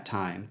during that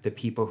time, the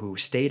people who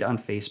stayed on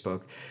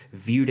Facebook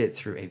viewed it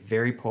through a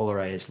very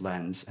polarized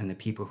lens, and the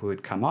people who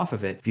had come off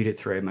of it viewed it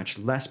through a much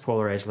less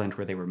polarized lens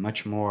where they were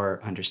much more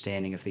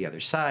understanding of the other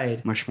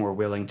side, much more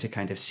willing to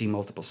kind of see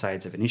multiple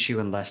sides of an issue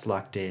and less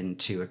locked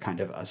into a kind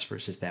of us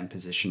versus them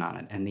position on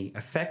it. And the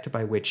effect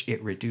by which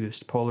it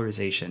reduced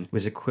polarization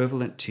was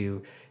equivalent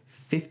to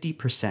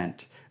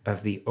 50%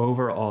 of the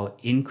overall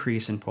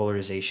increase in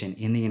polarization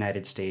in the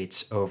United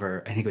States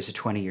over, I think it was a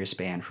 20-year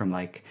span from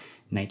like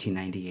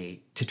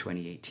 1998 to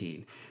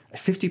 2018.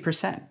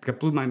 50%. That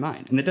blew my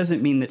mind. And that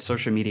doesn't mean that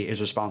social media is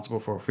responsible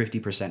for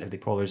 50% of the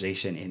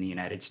polarization in the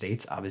United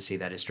States. Obviously,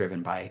 that is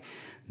driven by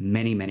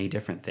many, many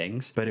different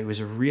things. But it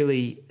was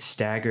really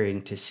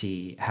staggering to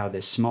see how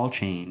this small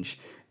change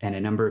and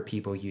a number of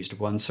people used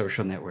one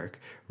social network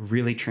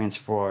really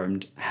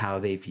transformed how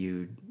they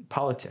viewed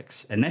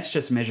politics. And that's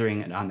just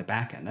measuring it on the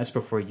back end. That's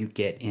before you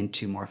get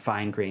into more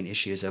fine-grained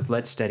issues of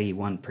let's study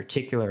one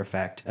particular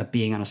effect of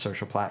being on a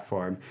social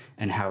platform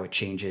and how it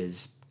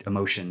changes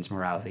emotions,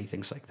 morality,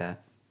 things like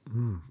that.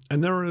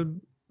 And there are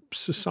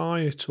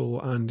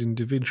societal and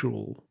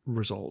individual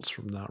results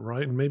from that,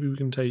 right? And maybe we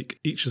can take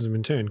each of them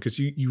in turn, because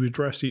you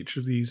address each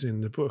of these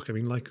in the book. I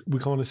mean, like, we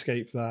can't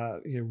escape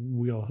that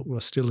we're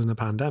still in a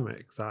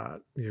pandemic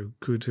that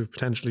could have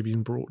potentially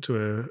been brought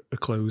to a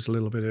close a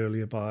little bit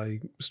earlier by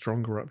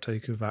stronger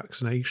uptake of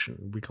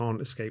vaccination. We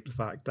can't escape the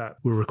fact that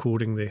we're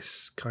recording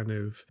this kind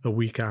of a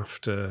week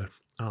after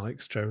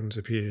Alex Jones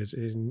appeared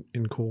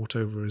in court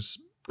over his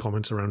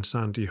comments around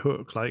Sandy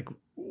Hook. Like,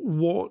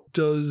 what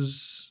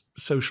does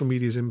social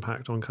media's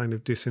impact on kind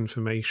of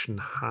disinformation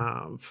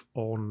have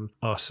on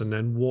us? And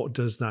then what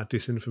does that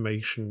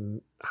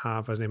disinformation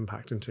have an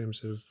impact in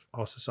terms of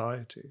our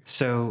society?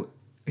 So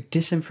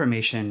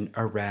disinformation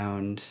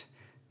around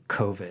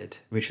COVID,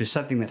 which was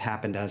something that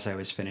happened as I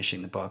was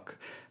finishing the book,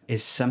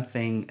 is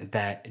something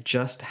that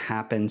just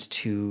happens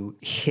to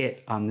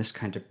hit on this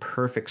kind of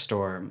perfect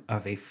storm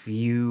of a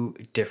few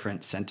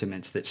different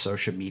sentiments that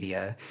social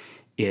media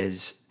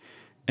is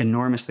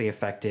enormously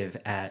effective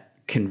at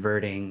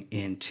converting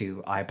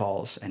into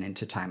eyeballs and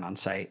into time on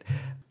site.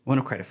 One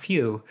of quite a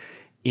few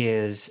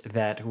is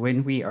that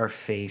when we are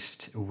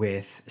faced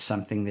with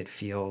something that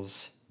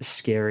feels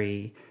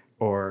scary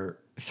or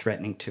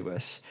threatening to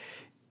us,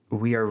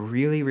 we are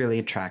really, really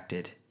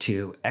attracted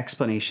to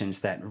explanations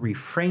that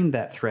reframe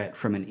that threat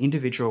from an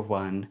individual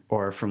one,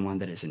 or from one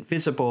that is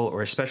invisible,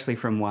 or especially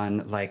from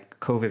one like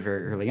COVID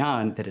very early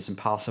on that is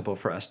impossible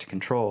for us to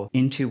control,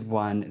 into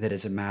one that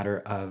is a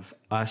matter of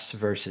us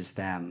versus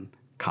them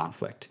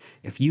conflict.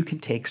 If you can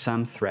take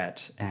some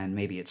threat, and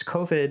maybe it's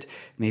COVID,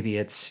 maybe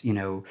it's,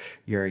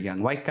 you're a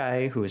young white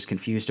guy who is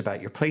confused about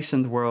your place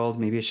in the world,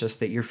 maybe it's just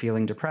that you're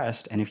feeling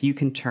depressed, and if you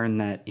can turn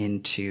that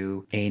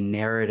into a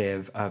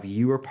narrative of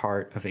you are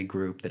part of a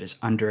group that is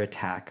under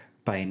attack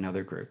by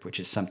another group, which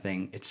is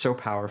something, it's so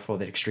powerful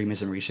that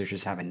extremism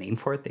researchers have a name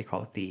for it. They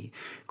call it the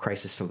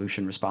crisis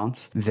solution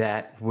response.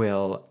 That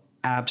will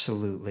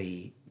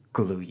absolutely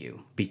glue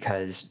you,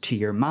 because to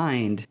your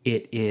mind,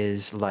 it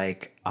is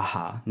like,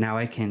 aha, now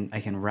I can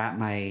wrap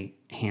my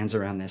hands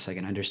around this, I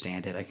can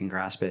understand it, I can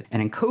grasp it.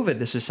 And in COVID,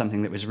 this was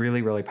something that was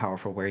really, really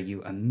powerful, where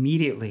you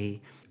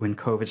immediately, when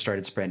COVID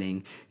started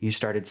spreading, you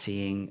started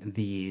seeing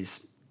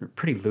these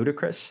pretty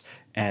ludicrous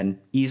and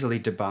easily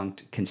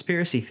debunked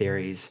conspiracy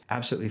theories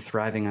absolutely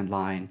thriving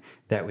online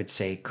that would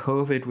say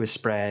COVID was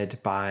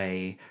spread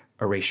by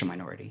a racial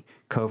minority,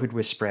 COVID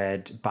was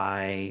spread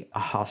by a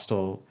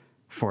hostile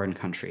foreign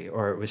country,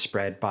 or it was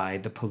spread by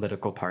the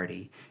political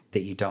party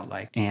that you don't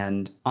like.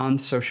 And on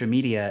social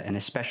media, and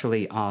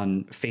especially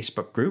on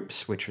Facebook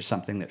groups, which was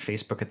something that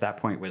Facebook at that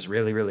point was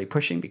really, really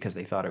pushing because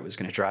they thought it was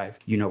going to drive,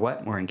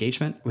 more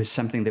engagement, was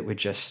something that would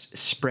just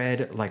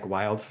spread like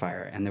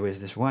wildfire. And there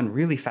was this one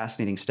really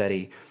fascinating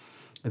study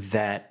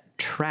that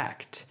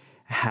tracked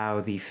how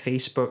the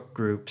Facebook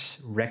group's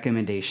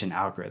recommendation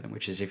algorithm,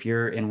 which is if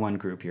you're in one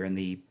group, you're in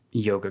the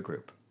yoga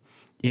group,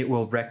 it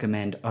will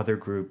recommend other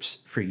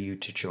groups for you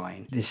to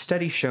join. This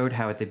study showed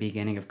how at the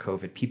beginning of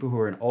COVID, people who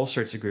were in all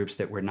sorts of groups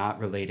that were not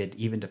related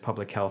even to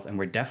public health, and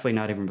were definitely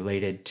not even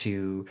related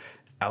to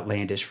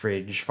outlandish,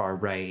 fringe, far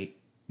right,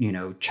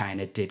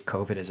 China did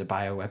COVID as a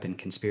bioweapon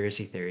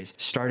conspiracy theories,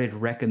 started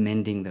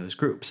recommending those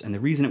groups. And the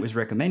reason it was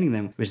recommending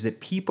them was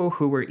that people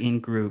who were in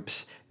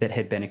groups that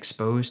had been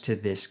exposed to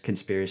this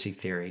conspiracy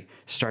theory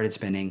started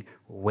spending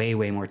way,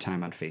 way more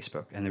time on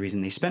Facebook. And the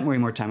reason they spent way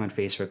more time on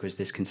Facebook was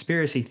this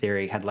conspiracy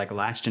theory had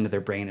latched into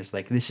their brain as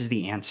this is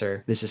the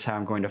answer. This is how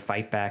I'm going to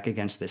fight back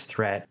against this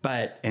threat.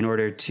 But in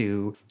order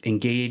to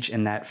engage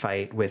in that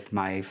fight with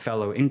my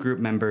fellow in-group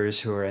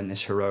members who are in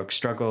this heroic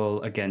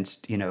struggle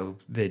against,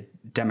 the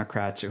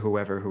Democrats or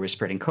whoever who was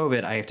spreading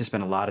COVID, I have to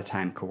spend a lot of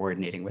time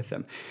coordinating with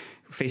them.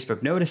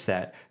 Facebook noticed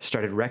that,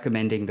 started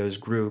recommending those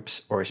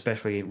groups, or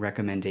especially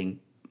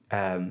recommending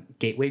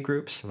gateway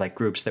groups, like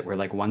groups that were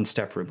one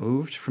step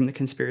removed from the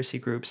conspiracy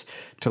groups,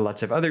 to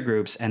lots of other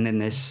groups. And then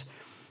this,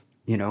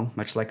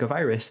 much like a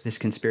virus, this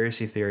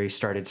conspiracy theory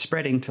started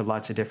spreading to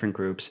lots of different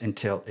groups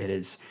until it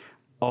is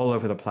all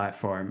over the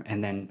platform.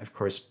 And then, of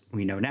course,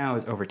 we know now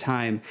over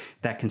time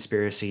that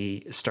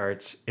conspiracy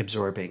starts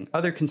absorbing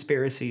other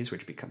conspiracies,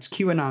 which becomes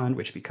QAnon,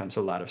 which becomes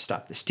a lot of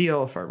Stop the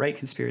Steal, far-right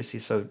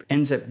conspiracies. So it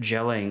ends up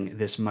gelling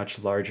this much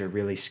larger,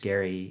 really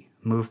scary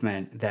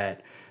movement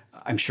that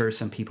I'm sure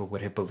some people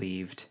would have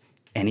believed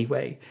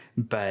anyway,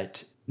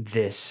 but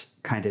this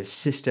kind of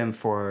system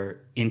for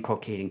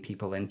inculcating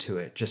people into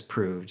it just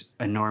proved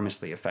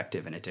enormously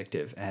effective and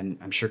addictive, and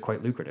I'm sure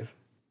quite lucrative.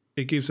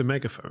 It gives a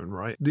megaphone,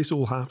 right? This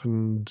all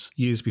happened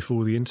years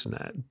before the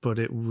internet, but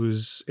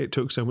it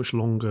took so much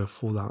longer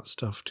for that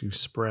stuff to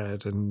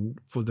spread and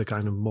for the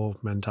kind of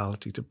mob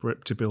mentality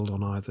to build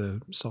on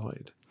either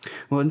side.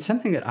 Well, and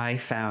something that I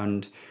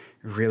found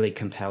really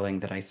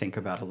compelling that I think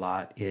about a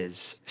lot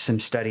is some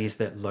studies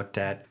that looked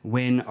at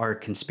when are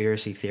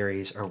conspiracy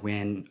theories or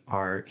when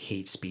are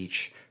hate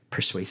speech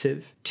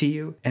persuasive to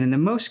you. And in the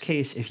most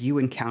case, if you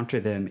encounter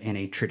them in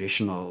a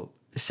traditional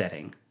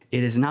setting,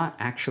 it is not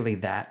actually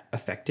that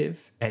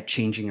effective at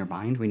changing your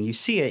mind. When you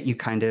see it, you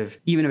kind of,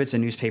 even if it's a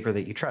newspaper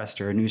that you trust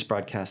or a news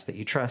broadcast that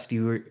you trust,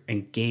 you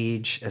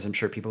engage, as I'm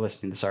sure people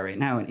listening to this are right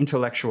now, an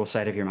intellectual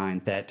side of your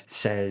mind that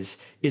says,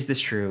 is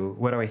this true?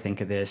 What do I think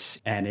of this?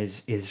 And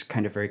is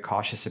kind of very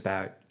cautious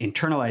about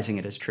internalizing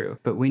it as true.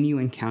 But when you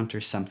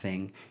encounter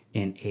something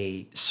in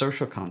a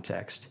social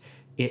context,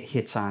 it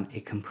hits on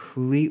a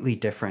completely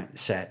different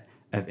set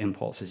of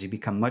impulses. You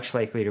become much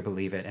likely to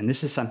believe it. And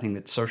this is something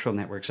that social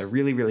networks are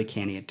really, really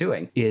canny at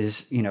doing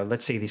is,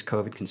 let's say these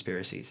COVID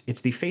conspiracies.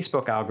 It's the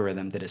Facebook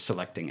algorithm that is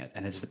selecting it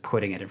and is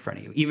putting it in front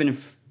of you. Even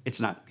if it's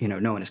not,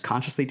 no one is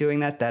consciously doing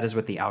that, that is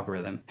what the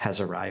algorithm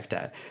has arrived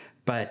at.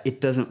 But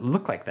it doesn't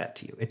look like that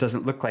to you. It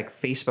doesn't look like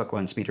Facebook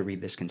wants me to read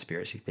this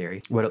conspiracy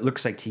theory. What it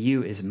looks like to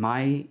you is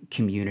my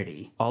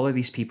community, all of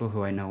these people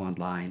who I know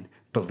online,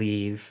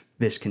 believe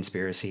this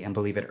conspiracy and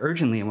believe it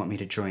urgently and want me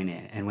to join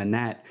in. And when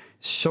that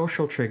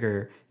social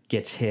trigger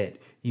gets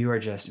hit, you are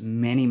just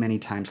many, many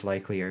times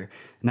likelier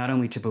not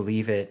only to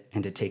believe it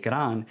and to take it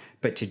on,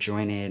 but to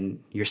join in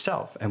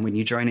yourself. And when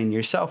you join in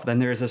yourself, then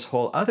there's this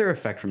whole other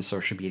effect from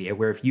social media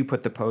where if you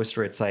put the post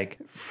where it's like,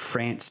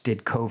 France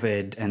did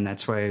COVID and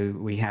that's why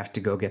we have to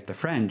go get the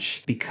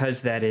French,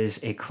 because that is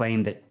a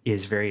claim that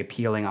is very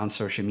appealing on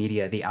social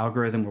media, the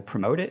algorithm will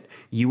promote it,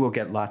 you will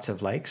get lots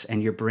of likes,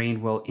 and your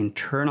brain will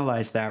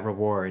internalize that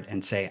reward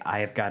and say, I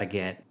have got to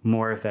get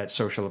more of that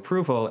social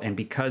approval. And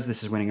because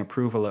this is winning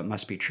approval, it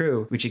must be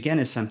true, which again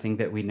is something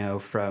that we know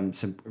from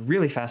some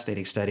really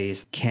fascinating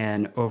studies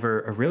can,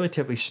 over a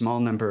relatively small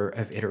number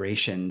of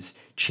iterations,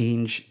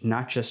 change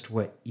not just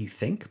what you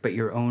think, but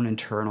your own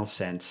internal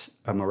sense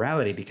of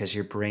morality, because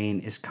your brain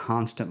is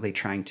constantly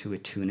trying to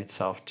attune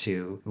itself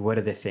to what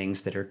are the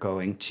things that are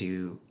going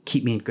to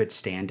keep me in good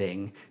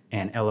standing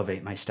and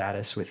elevate my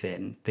status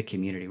within the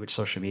community, which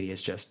social media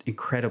is just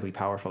incredibly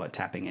powerful at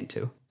tapping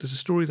into. There's a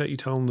story that you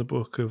tell in the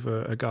book of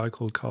a guy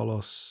called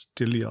Carlos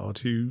Dillard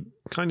who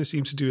kind of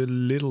seems to do a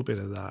little bit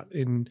of that.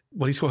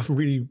 He's got a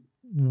really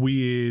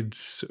weird,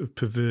 sort of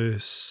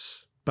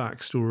perverse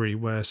backstory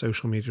where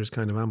social media has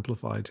kind of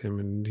amplified him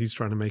and he's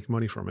trying to make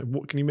money from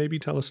it. Can you maybe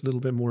tell us a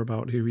little bit more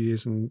about who he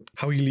is and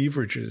how he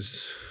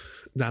leverages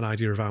that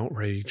idea of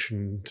outrage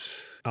and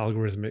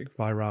algorithmic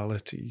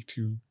virality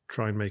to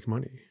try and make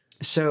money?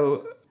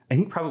 So I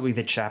think probably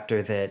the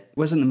chapter that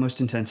wasn't the most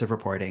intensive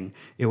reporting,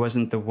 it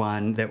wasn't the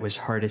one that was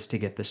hardest to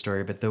get the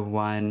story, but the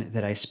one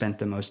that I spent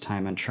the most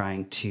time on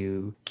trying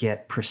to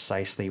get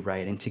precisely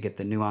right and to get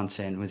the nuance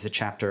in was a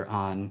chapter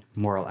on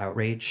moral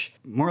outrage.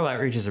 Moral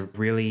outrage is a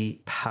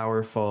really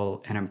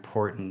powerful and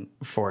important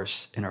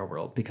force in our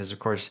world because, of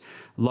course,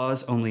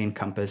 laws only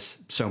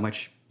encompass so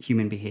much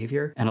human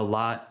behavior, and a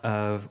lot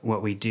of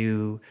what we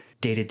do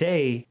day to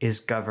day is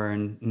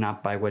governed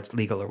not by what's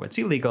legal or what's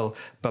illegal,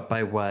 but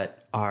by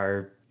what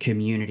our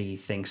community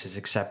thinks is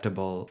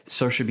acceptable.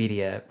 Social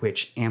media,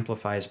 which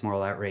amplifies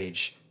moral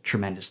outrage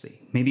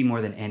tremendously, maybe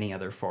more than any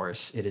other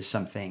force, it is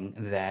something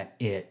that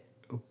it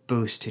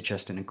boosts to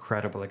just an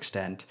incredible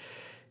extent.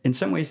 In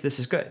some ways, this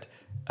is good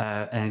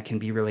and can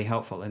be really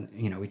helpful. And,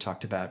 we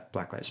talked about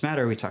Black Lives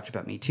Matter. We talked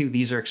about Me Too.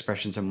 These are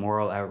expressions of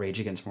moral outrage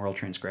against moral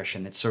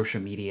transgression that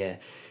social media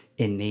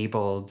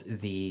enabled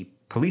the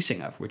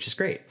policing of, which is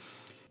great.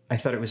 I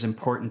thought it was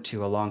important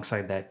to,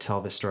 alongside that,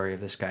 tell the story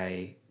of this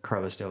guy,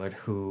 Carlos Dillard,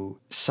 who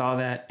saw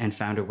that and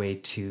found a way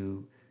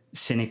to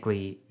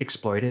cynically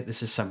exploit it.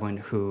 This is someone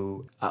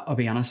who, I'll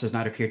be honest, does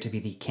not appear to be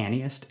the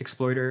canniest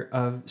exploiter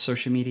of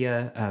social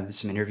media. There's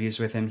some interviews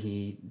with him.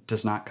 He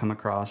does not come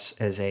across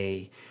as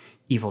a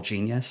evil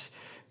genius,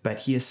 but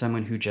he is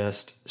someone who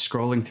just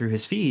scrolling through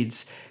his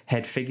feeds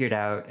had figured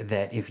out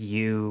that if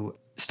you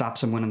stop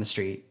someone on the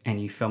street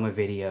and you film a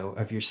video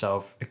of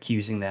yourself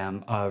accusing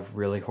them of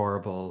really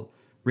horrible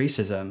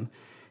racism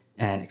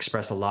and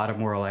express a lot of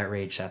moral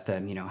outrage at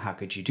them, how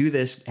could you do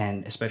this?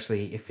 And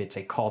especially if it's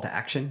a call to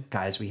action,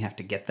 guys, we have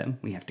to get them.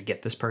 We have to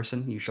get this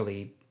person,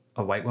 usually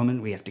a white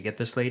woman. We have to get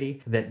this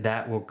lady.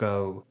 That will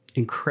go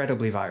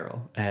incredibly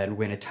viral and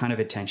win a ton of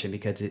attention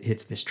because it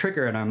hits this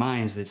trigger in our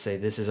minds that say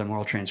this is a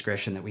moral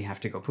transgression that we have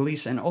to go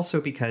police. And also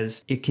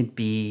because it can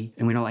be,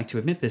 and we don't like to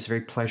admit this,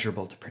 very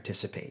pleasurable to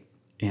participate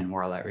in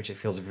moral outrage. It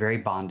feels very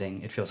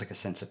bonding. It feels like a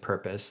sense of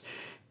purpose.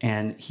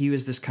 And he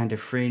was this kind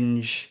of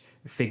fringe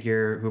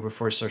figure who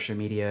before social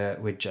media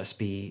would just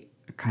be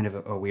kind of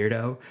a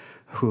weirdo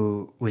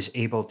who was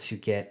able to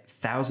get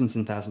thousands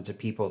and thousands of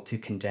people to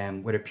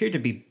condemn what appeared to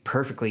be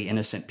perfectly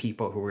innocent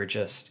people who were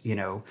just,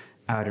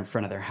 out in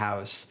front of their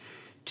house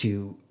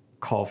to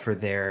call for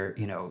their,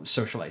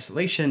 social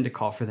isolation, to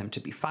call for them to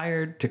be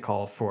fired, to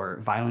call for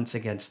violence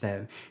against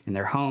them in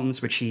their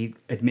homes, which he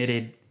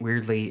admitted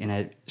weirdly in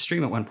a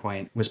stream at one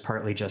point was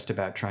partly just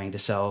about trying to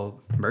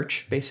sell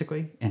merch,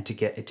 basically, and to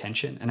get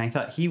attention. And I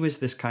thought he was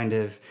this kind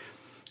of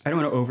I don't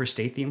want to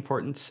overstate the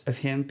importance of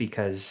him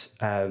because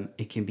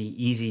it can be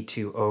easy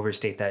to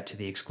overstate that to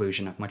the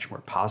exclusion of much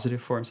more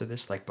positive forms of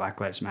this, like Black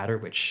Lives Matter,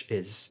 which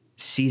is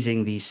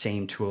seizing these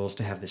same tools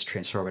to have this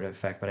transformative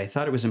effect. But I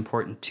thought it was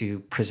important to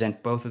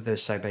present both of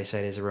those side by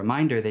side as a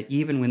reminder that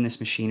even when this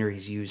machinery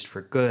is used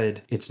for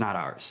good, it's not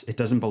ours. It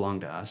doesn't belong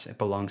to us. It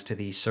belongs to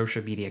these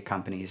social media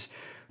companies.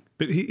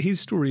 But his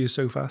story is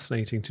so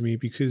fascinating to me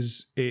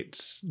because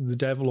it's the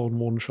devil on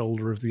one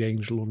shoulder of the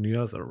angel on the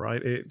other,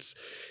 right?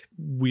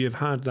 We have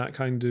had that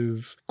kind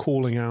of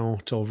calling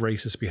out of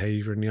racist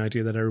behavior and the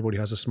idea that everybody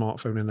has a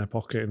smartphone in their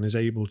pocket and is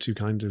able to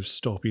kind of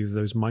stop either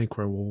those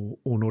micro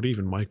or not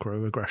even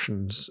micro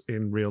aggressions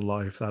in real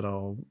life that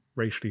are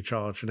racially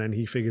charged. And then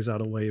he figures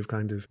out a way of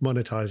kind of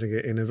monetizing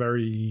it in a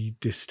very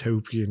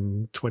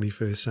dystopian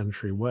 21st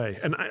century way.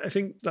 And I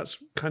think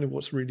that's kind of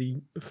what's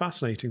really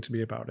fascinating to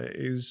me about it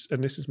is,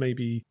 and this is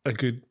maybe a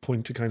good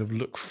point to kind of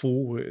look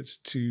forward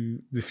to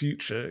the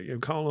future.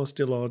 Carlos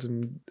Dillard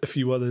and a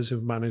few others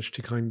have managed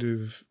to kind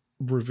of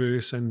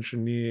reverse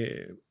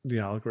engineer the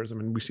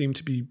algorithm, and we seem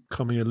to be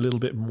becoming a little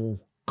bit more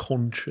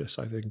conscious,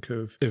 I think,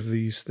 of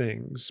these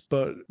things,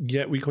 but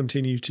yet we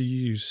continue to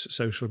use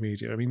social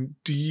media. I mean,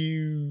 do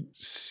you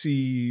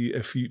see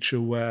a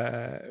future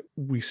where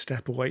we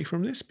step away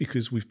from this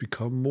because we've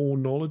become more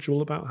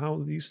knowledgeable about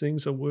how these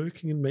things are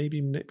working and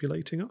maybe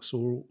manipulating us,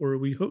 or are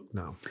we hooked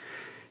now?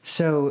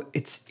 So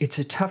it's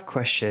a tough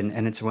question,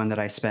 and it's one that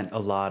I spent a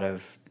lot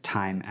of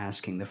time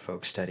asking the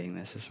folks studying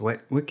this is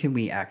what can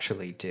we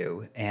actually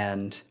do?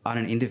 And on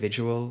an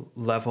individual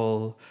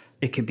level,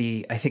 it can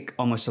be, I think,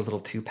 almost a little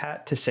too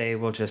pat to say,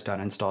 well, just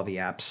uninstall the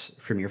apps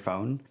from your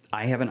phone.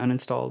 I haven't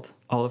uninstalled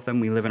all of them.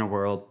 We live in a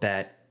world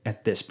that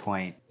at this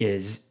point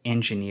is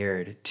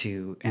engineered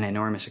to an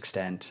enormous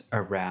extent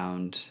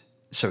around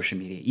social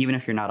media. Even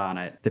if you're not on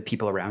it, the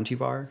people around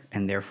you are,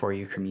 and therefore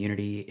your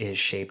community is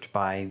shaped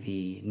by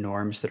the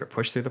norms that are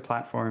pushed through the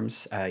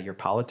platforms. Your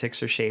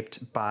politics are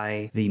shaped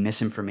by the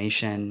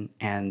misinformation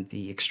and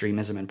the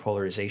extremism and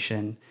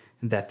polarization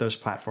that those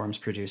platforms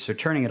produce. So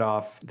turning it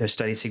off, those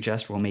studies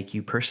suggest, will make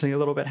you personally a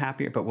little bit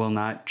happier, but will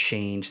not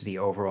change the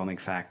overwhelming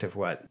fact of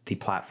what the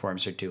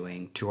platforms are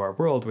doing to our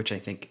world, which I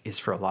think is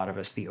for a lot of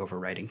us the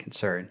overriding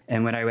concern.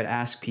 And when I would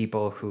ask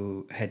people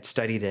who had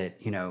studied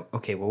it,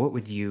 okay, well, what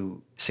would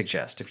you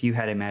suggest? If you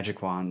had a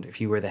magic wand,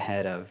 if you were the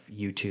head of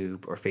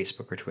YouTube or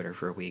Facebook or Twitter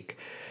for a week,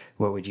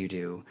 what would you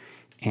do?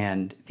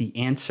 And the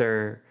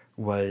answer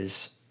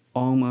was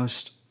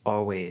almost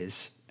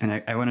always,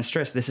 and I want to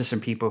stress, this is from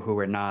people who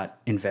were not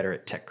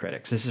inveterate tech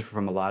critics. This is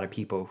from a lot of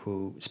people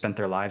who spent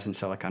their lives in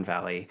Silicon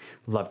Valley,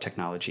 love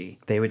technology.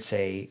 They would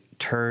say,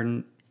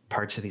 turn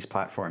parts of these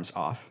platforms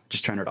off.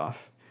 Just turn it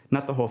off.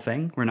 Not the whole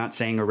thing. We're not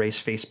saying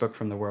erase Facebook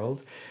from the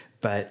world,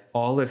 but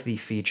all of the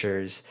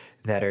features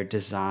that are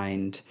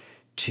designed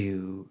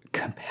to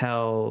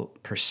compel,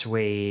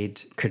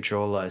 persuade,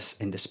 cajole us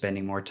into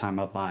spending more time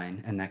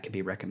online. And that could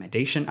be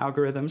recommendation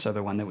algorithms are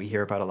the one that we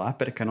hear about a lot,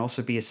 but it can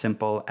also be as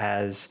simple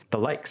as the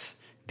likes.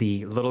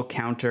 The little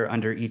counter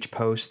under each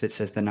post that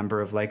says the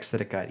number of likes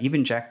that it got.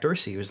 Even Jack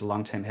Dorsey, who was the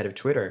longtime head of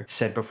Twitter,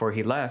 said before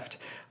he left,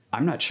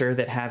 I'm not sure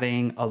that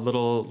having a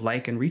little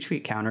like and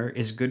retweet counter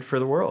is good for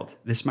the world.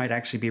 This might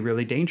actually be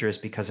really dangerous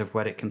because of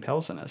what it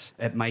compels in us.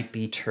 It might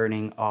be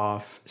turning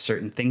off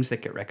certain things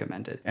that get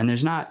recommended. And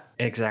there's not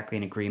exactly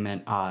an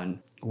agreement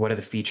on what are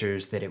the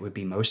features that it would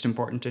be most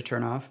important to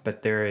turn off,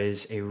 but there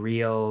is a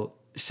real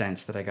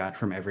sense that I got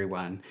from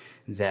everyone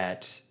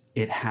that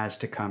it has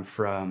to come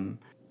from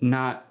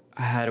not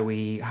how do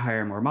we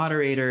hire more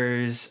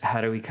moderators? How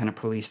do we kind of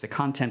police the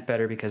content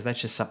better? Because that's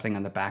just something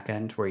on the back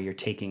end where you're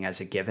taking as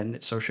a given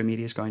that social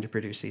media is going to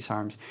produce these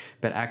harms,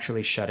 but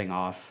actually shutting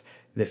off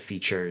the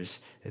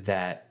features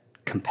that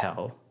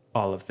compel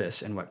all of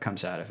this and what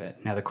comes out of it.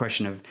 Now, the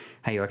question of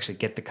how you actually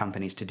get the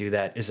companies to do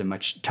that is a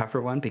much tougher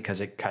one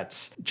because it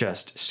cuts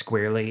just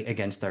squarely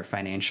against their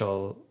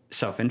financial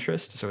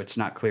self-interest. So it's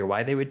not clear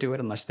why they would do it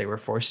unless they were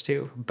forced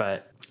to.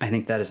 But I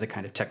think that is the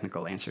kind of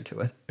technical answer to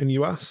it. And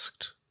you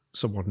asked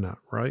someone that,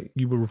 right?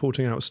 You were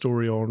reporting out a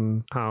story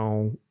on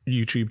how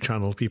YouTube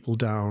channeled people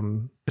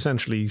down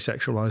essentially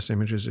sexualized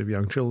images of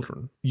young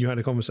children. You had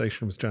a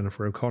conversation with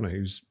Jennifer O'Connor,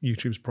 who's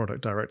YouTube's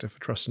product director for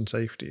trust and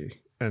safety.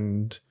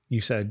 And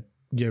you said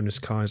Jonas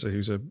Kaiser,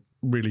 who's a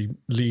really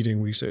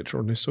leading researcher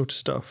on this sort of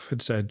stuff,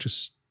 had said,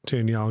 just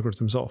turn the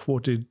algorithms off.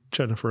 What did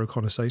Jennifer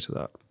O'Connor say to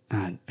that?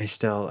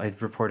 I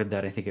reported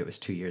that, I think it was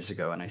 2 years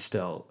ago, and I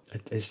still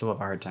have a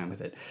hard time with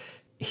it.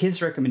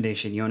 His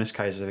recommendation, Jonas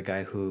Kaiser, the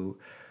guy who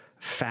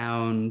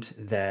found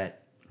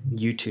that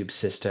YouTube's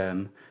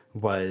system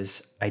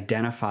was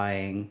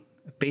identifying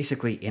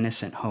basically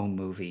innocent home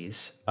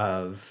movies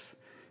of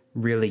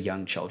really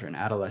young children,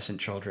 adolescent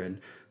children,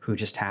 who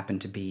just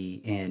happened to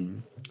be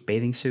in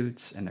bathing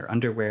suits and their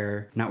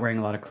underwear, not wearing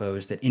a lot of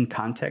clothes, that in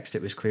context,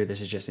 it was clear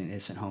this is just an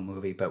innocent home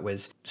movie, but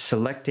was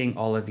selecting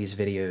all of these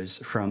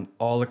videos from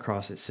all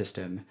across its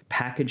system,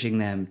 packaging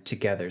them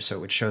together so it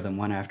would show them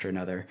one after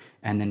another,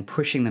 and then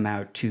pushing them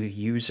out to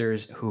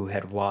users who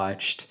had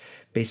watched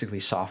basically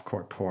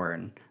softcore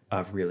porn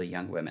of really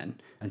young women.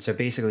 And so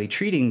basically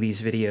treating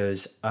these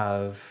videos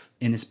of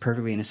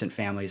perfectly innocent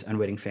families,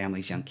 unwitting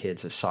families, young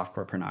kids as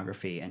softcore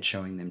pornography and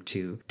showing them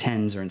to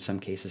tens or in some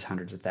cases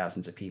hundreds of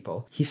thousands of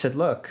people. He said,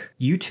 look,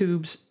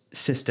 YouTube's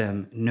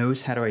system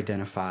knows how to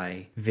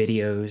identify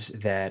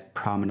videos that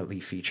prominently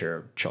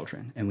feature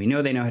children. And we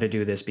know they know how to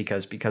do this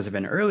because of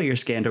an earlier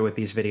scandal with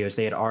these videos,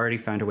 they had already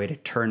found a way to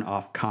turn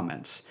off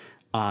comments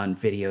on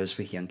videos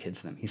with young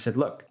kids in them. He said,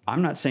 look,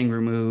 I'm not saying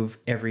remove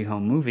every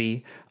home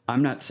movie.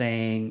 I'm not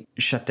saying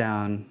shut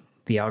down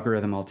the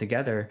algorithm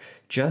altogether.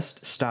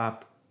 Just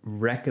stop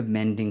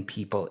recommending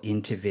people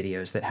into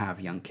videos that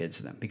have young kids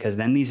in them, because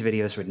then these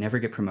videos would never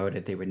get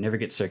promoted. They would never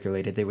get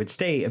circulated. They would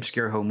stay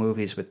obscure home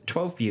movies with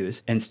 12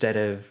 views instead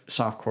of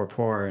softcore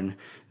porn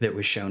that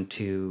was shown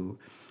to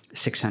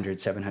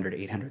 600, 700,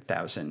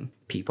 800,000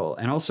 people.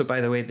 And also, by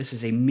the way, this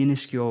is a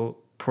minuscule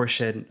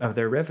portion of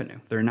their revenue.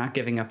 They're not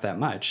giving up that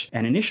much.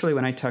 And initially,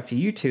 when I talked to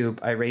YouTube,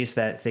 I raised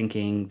that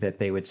thinking that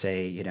they would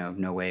say,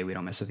 no way, we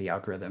don't mess with the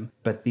algorithm.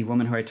 But the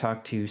woman who I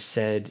talked to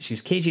said, she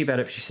was cagey about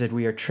it. She said,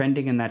 we are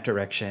trending in that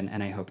direction,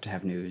 and I hope to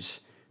have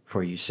news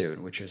for you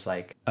soon, which was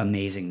like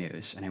amazing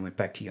news. And I went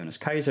back to Jonas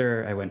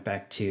Kaiser. I went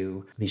back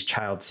to these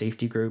child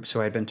safety groups who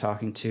I'd been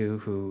talking to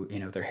who,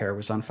 their hair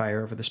was on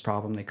fire over this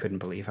problem. They couldn't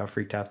believe how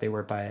freaked out they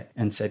were by it,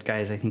 and said,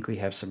 guys, I think we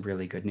have some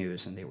really good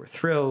news. And they were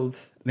thrilled.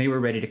 They were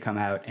ready to come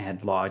out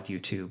and laud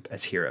YouTube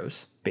as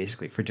heroes,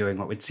 basically, for doing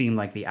what would seem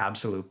like the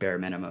absolute bare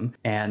minimum.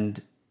 And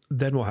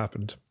then what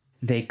happened?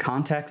 They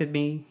contacted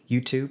me,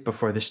 YouTube,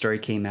 before the story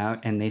came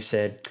out, and they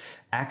said,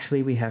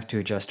 actually, we have to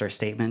adjust our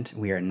statement.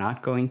 We are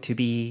not going to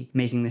be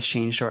making this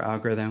change to our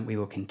algorithm. We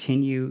will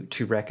continue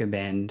to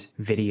recommend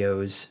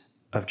videos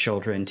of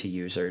children to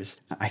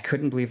users. I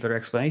couldn't believe their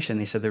explanation.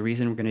 They said the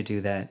reason we're going to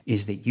do that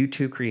is that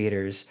YouTube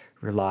creators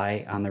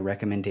rely on the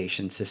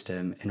recommendation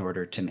system in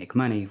order to make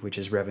money, which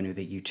is revenue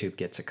that YouTube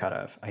gets a cut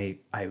of. I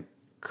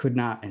could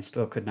not and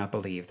still could not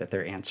believe that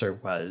their answer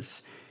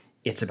was,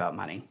 it's about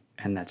money.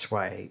 And that's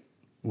why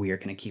we are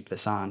going to keep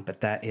this on. But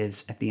that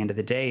is, at the end of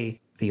the day,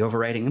 the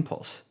overriding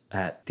impulse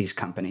at these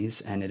companies,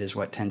 and it is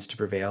what tends to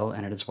prevail,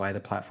 and it is why the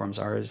platforms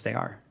are as they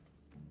are.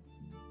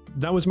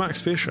 That was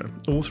Max Fisher,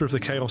 author of The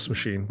Chaos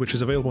Machine, which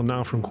is available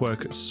now from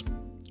Quercus.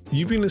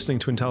 You've been listening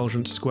to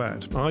Intelligence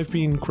Squared. I've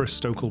been Chris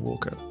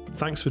Stokell-Walker.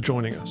 Thanks for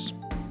joining us.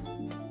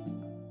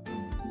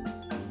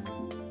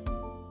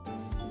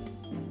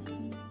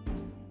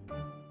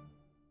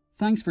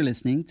 Thanks for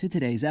listening to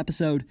today's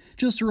episode.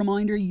 Just a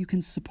reminder, you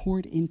can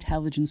support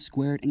Intelligence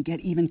Squared and get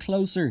even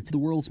closer to the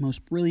world's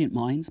most brilliant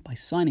minds by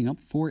signing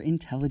up for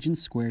Intelligence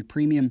Squared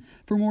Premium.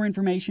 For more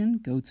information,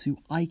 go to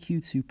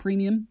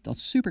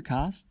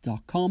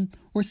iq2premium.supercast.com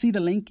or see the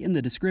link in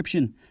the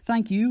description.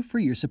 Thank you for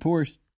your support.